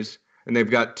 trays, and they've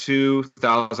got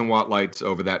 2,000-watt lights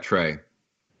over that tray.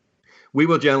 We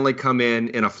will generally come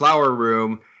in a flower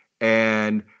room,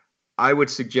 and I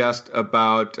would suggest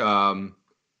about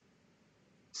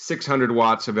 600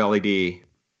 watts of LED,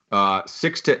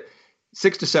 600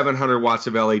 to 700 watts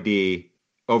of LED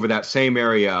over that same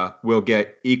area will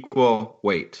get equal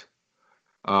weight.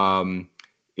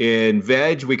 In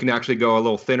veg, we can actually go a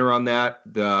little thinner on that.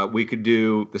 We could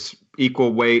do this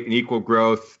equal weight and equal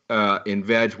growth in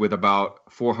veg with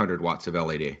about 400 watts of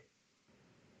LED.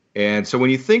 And so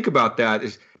when you think about that,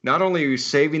 is not only are you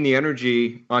saving the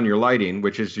energy on your lighting,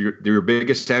 which is your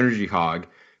biggest energy hog,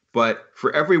 but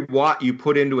for every watt you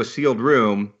put into a sealed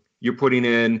room, you're putting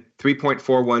in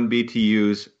 3.41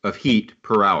 BTUs of heat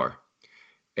per hour.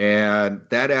 And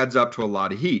that adds up to a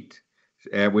lot of heat,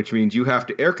 which means you have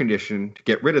to air condition to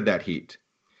get rid of that heat.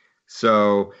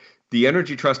 So the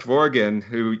Energy Trust of Oregon,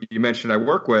 who you mentioned I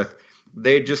work with,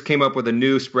 they just came up with a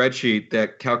new spreadsheet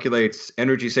that calculates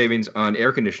energy savings on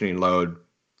air conditioning load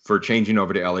for changing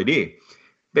over to LED.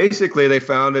 Basically, they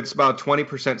found it's about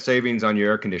 20% savings on your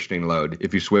air conditioning load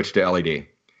if you switch to LED,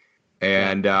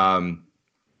 and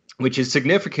which is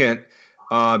significant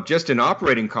just in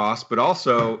operating costs, but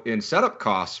also in setup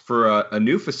costs for a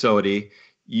new facility.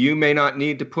 You may not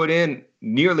need to put in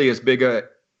nearly as big a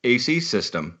AC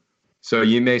system, so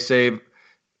you may save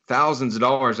thousands of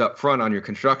dollars up front on your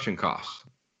construction costs.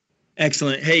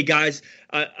 Excellent. Hey, guys,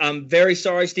 I'm very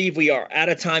sorry, Steve. We are out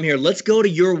of time here. Let's go to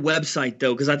your website,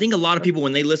 though, because I think a lot of people,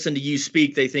 when they listen to you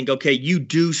speak, they think, okay, you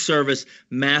do service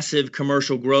massive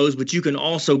commercial grows, but you can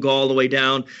also go all the way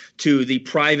down to the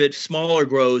private, smaller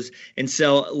grows and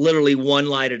sell literally one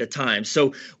light at a time.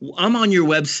 So I'm on your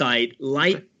website,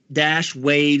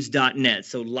 light-waves.net.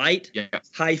 So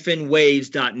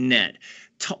light-waves.net.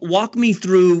 Walk me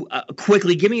through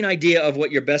quickly. Give me an idea of what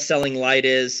your best-selling light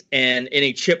is and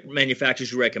any chip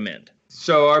manufacturers you recommend.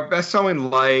 So our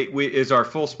best-selling light is our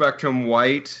full-spectrum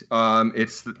white.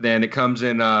 It comes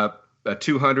in a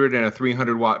 200 and a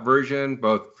 300-watt version,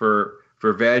 both for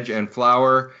veg and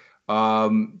flower.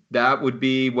 That would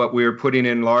be what we're putting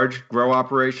in large grow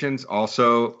operations.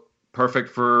 Also perfect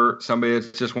for somebody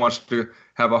that just wants to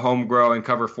have a home grow and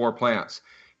cover 4 plants.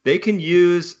 They can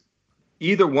use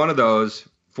either one of those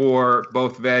for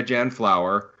both veg and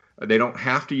flower. They don't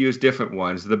have to use different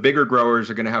ones. The bigger growers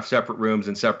are going to have separate rooms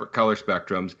and separate color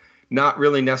spectrums. Not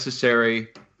really necessary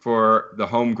for the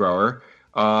home grower,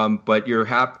 but you're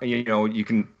happy. You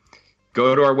can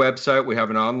go to our website. We have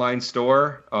an online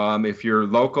store. If you're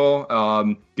local,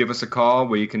 give us a call.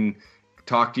 We can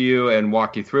talk to you and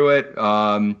walk you through it,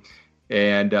 or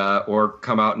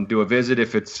come out and do a visit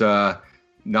if it's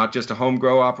not just a home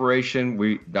grow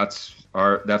operation. That's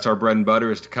our bread and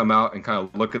butter, is to come out and kind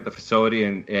of look at the facility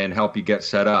and help you get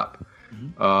set up.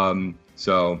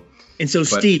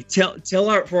 Steve,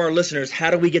 tell for our listeners,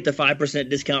 how do we get the 5%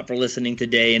 discount for listening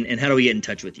today, and how do we get in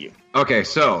touch with you? Okay,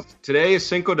 so today is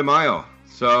Cinco de Mayo.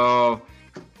 So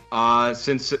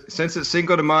since it's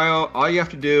Cinco de Mayo, all you have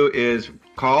to do is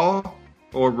call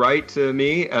or write to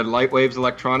me at Lightwaves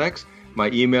Electronics. My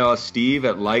email is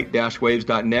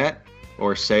steve@light-waves.net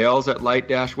or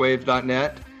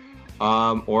sales@light-waves.net,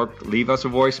 or leave us a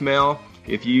voicemail.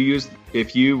 If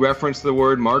you reference the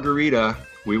word margarita,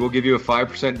 we will give you a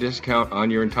 5% discount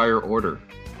on your entire order.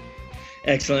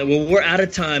 Excellent. Well, we're out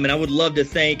of time, and I would love to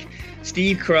thank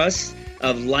Steve Kruss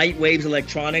of Lightwaves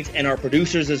Electronics and our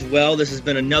producers as well. This has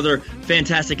been another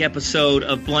fantastic episode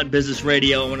of Blunt Business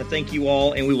Radio. I want to thank you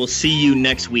all, and we will see you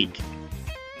next week.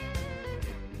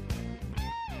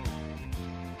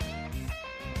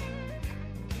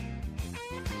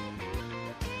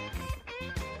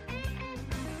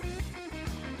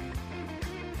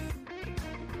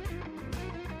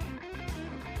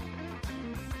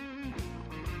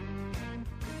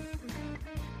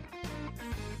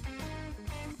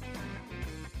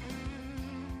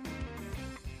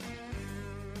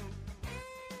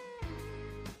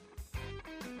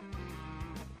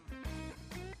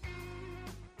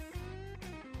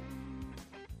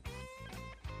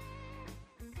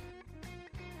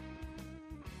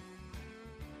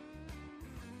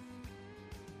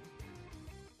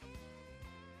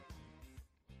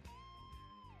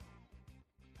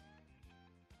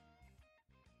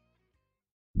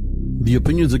 The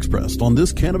opinions expressed on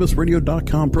this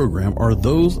CannabisRadio.com program are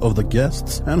those of the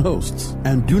guests and hosts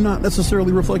and do not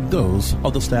necessarily reflect those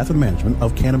of the staff and management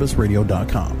of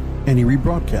CannabisRadio.com. Any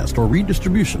rebroadcast or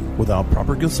redistribution without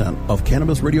proper consent of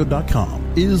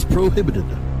CannabisRadio.com is prohibited.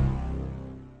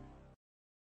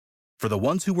 For the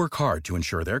ones who work hard to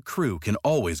ensure their crew can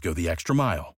always go the extra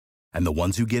mile, and the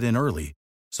ones who get in early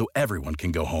so everyone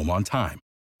can go home on time,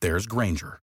 there's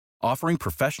Grainger, offering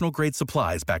professional-grade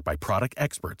supplies backed by product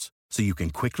experts so you can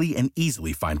quickly and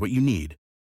easily find what you need.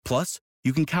 Plus,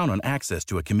 you can count on access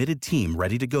to a committed team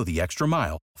ready to go the extra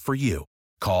mile for you.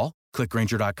 Call, click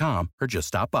Grainger.com, or just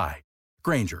stop by.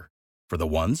 Grainger, for the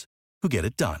ones who get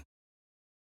it done.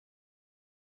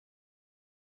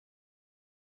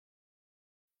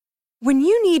 When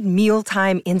you need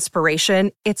mealtime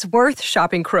inspiration, it's worth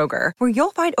shopping Kroger, where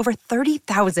you'll find over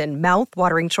 30,000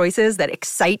 mouth-watering choices that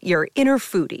excite your inner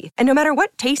foodie. And no matter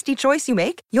what tasty choice you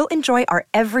make, you'll enjoy our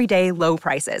everyday low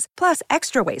prices, plus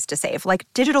extra ways to save, like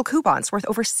digital coupons worth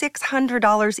over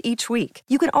 $600 each week.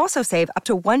 You can also save up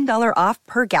to $1 off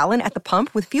per gallon at the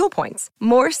pump with fuel points.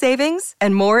 More savings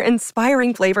and more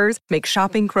inspiring flavors make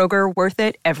shopping Kroger worth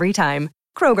it every time.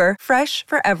 Kroger, fresh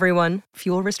for everyone.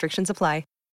 Fuel restrictions apply.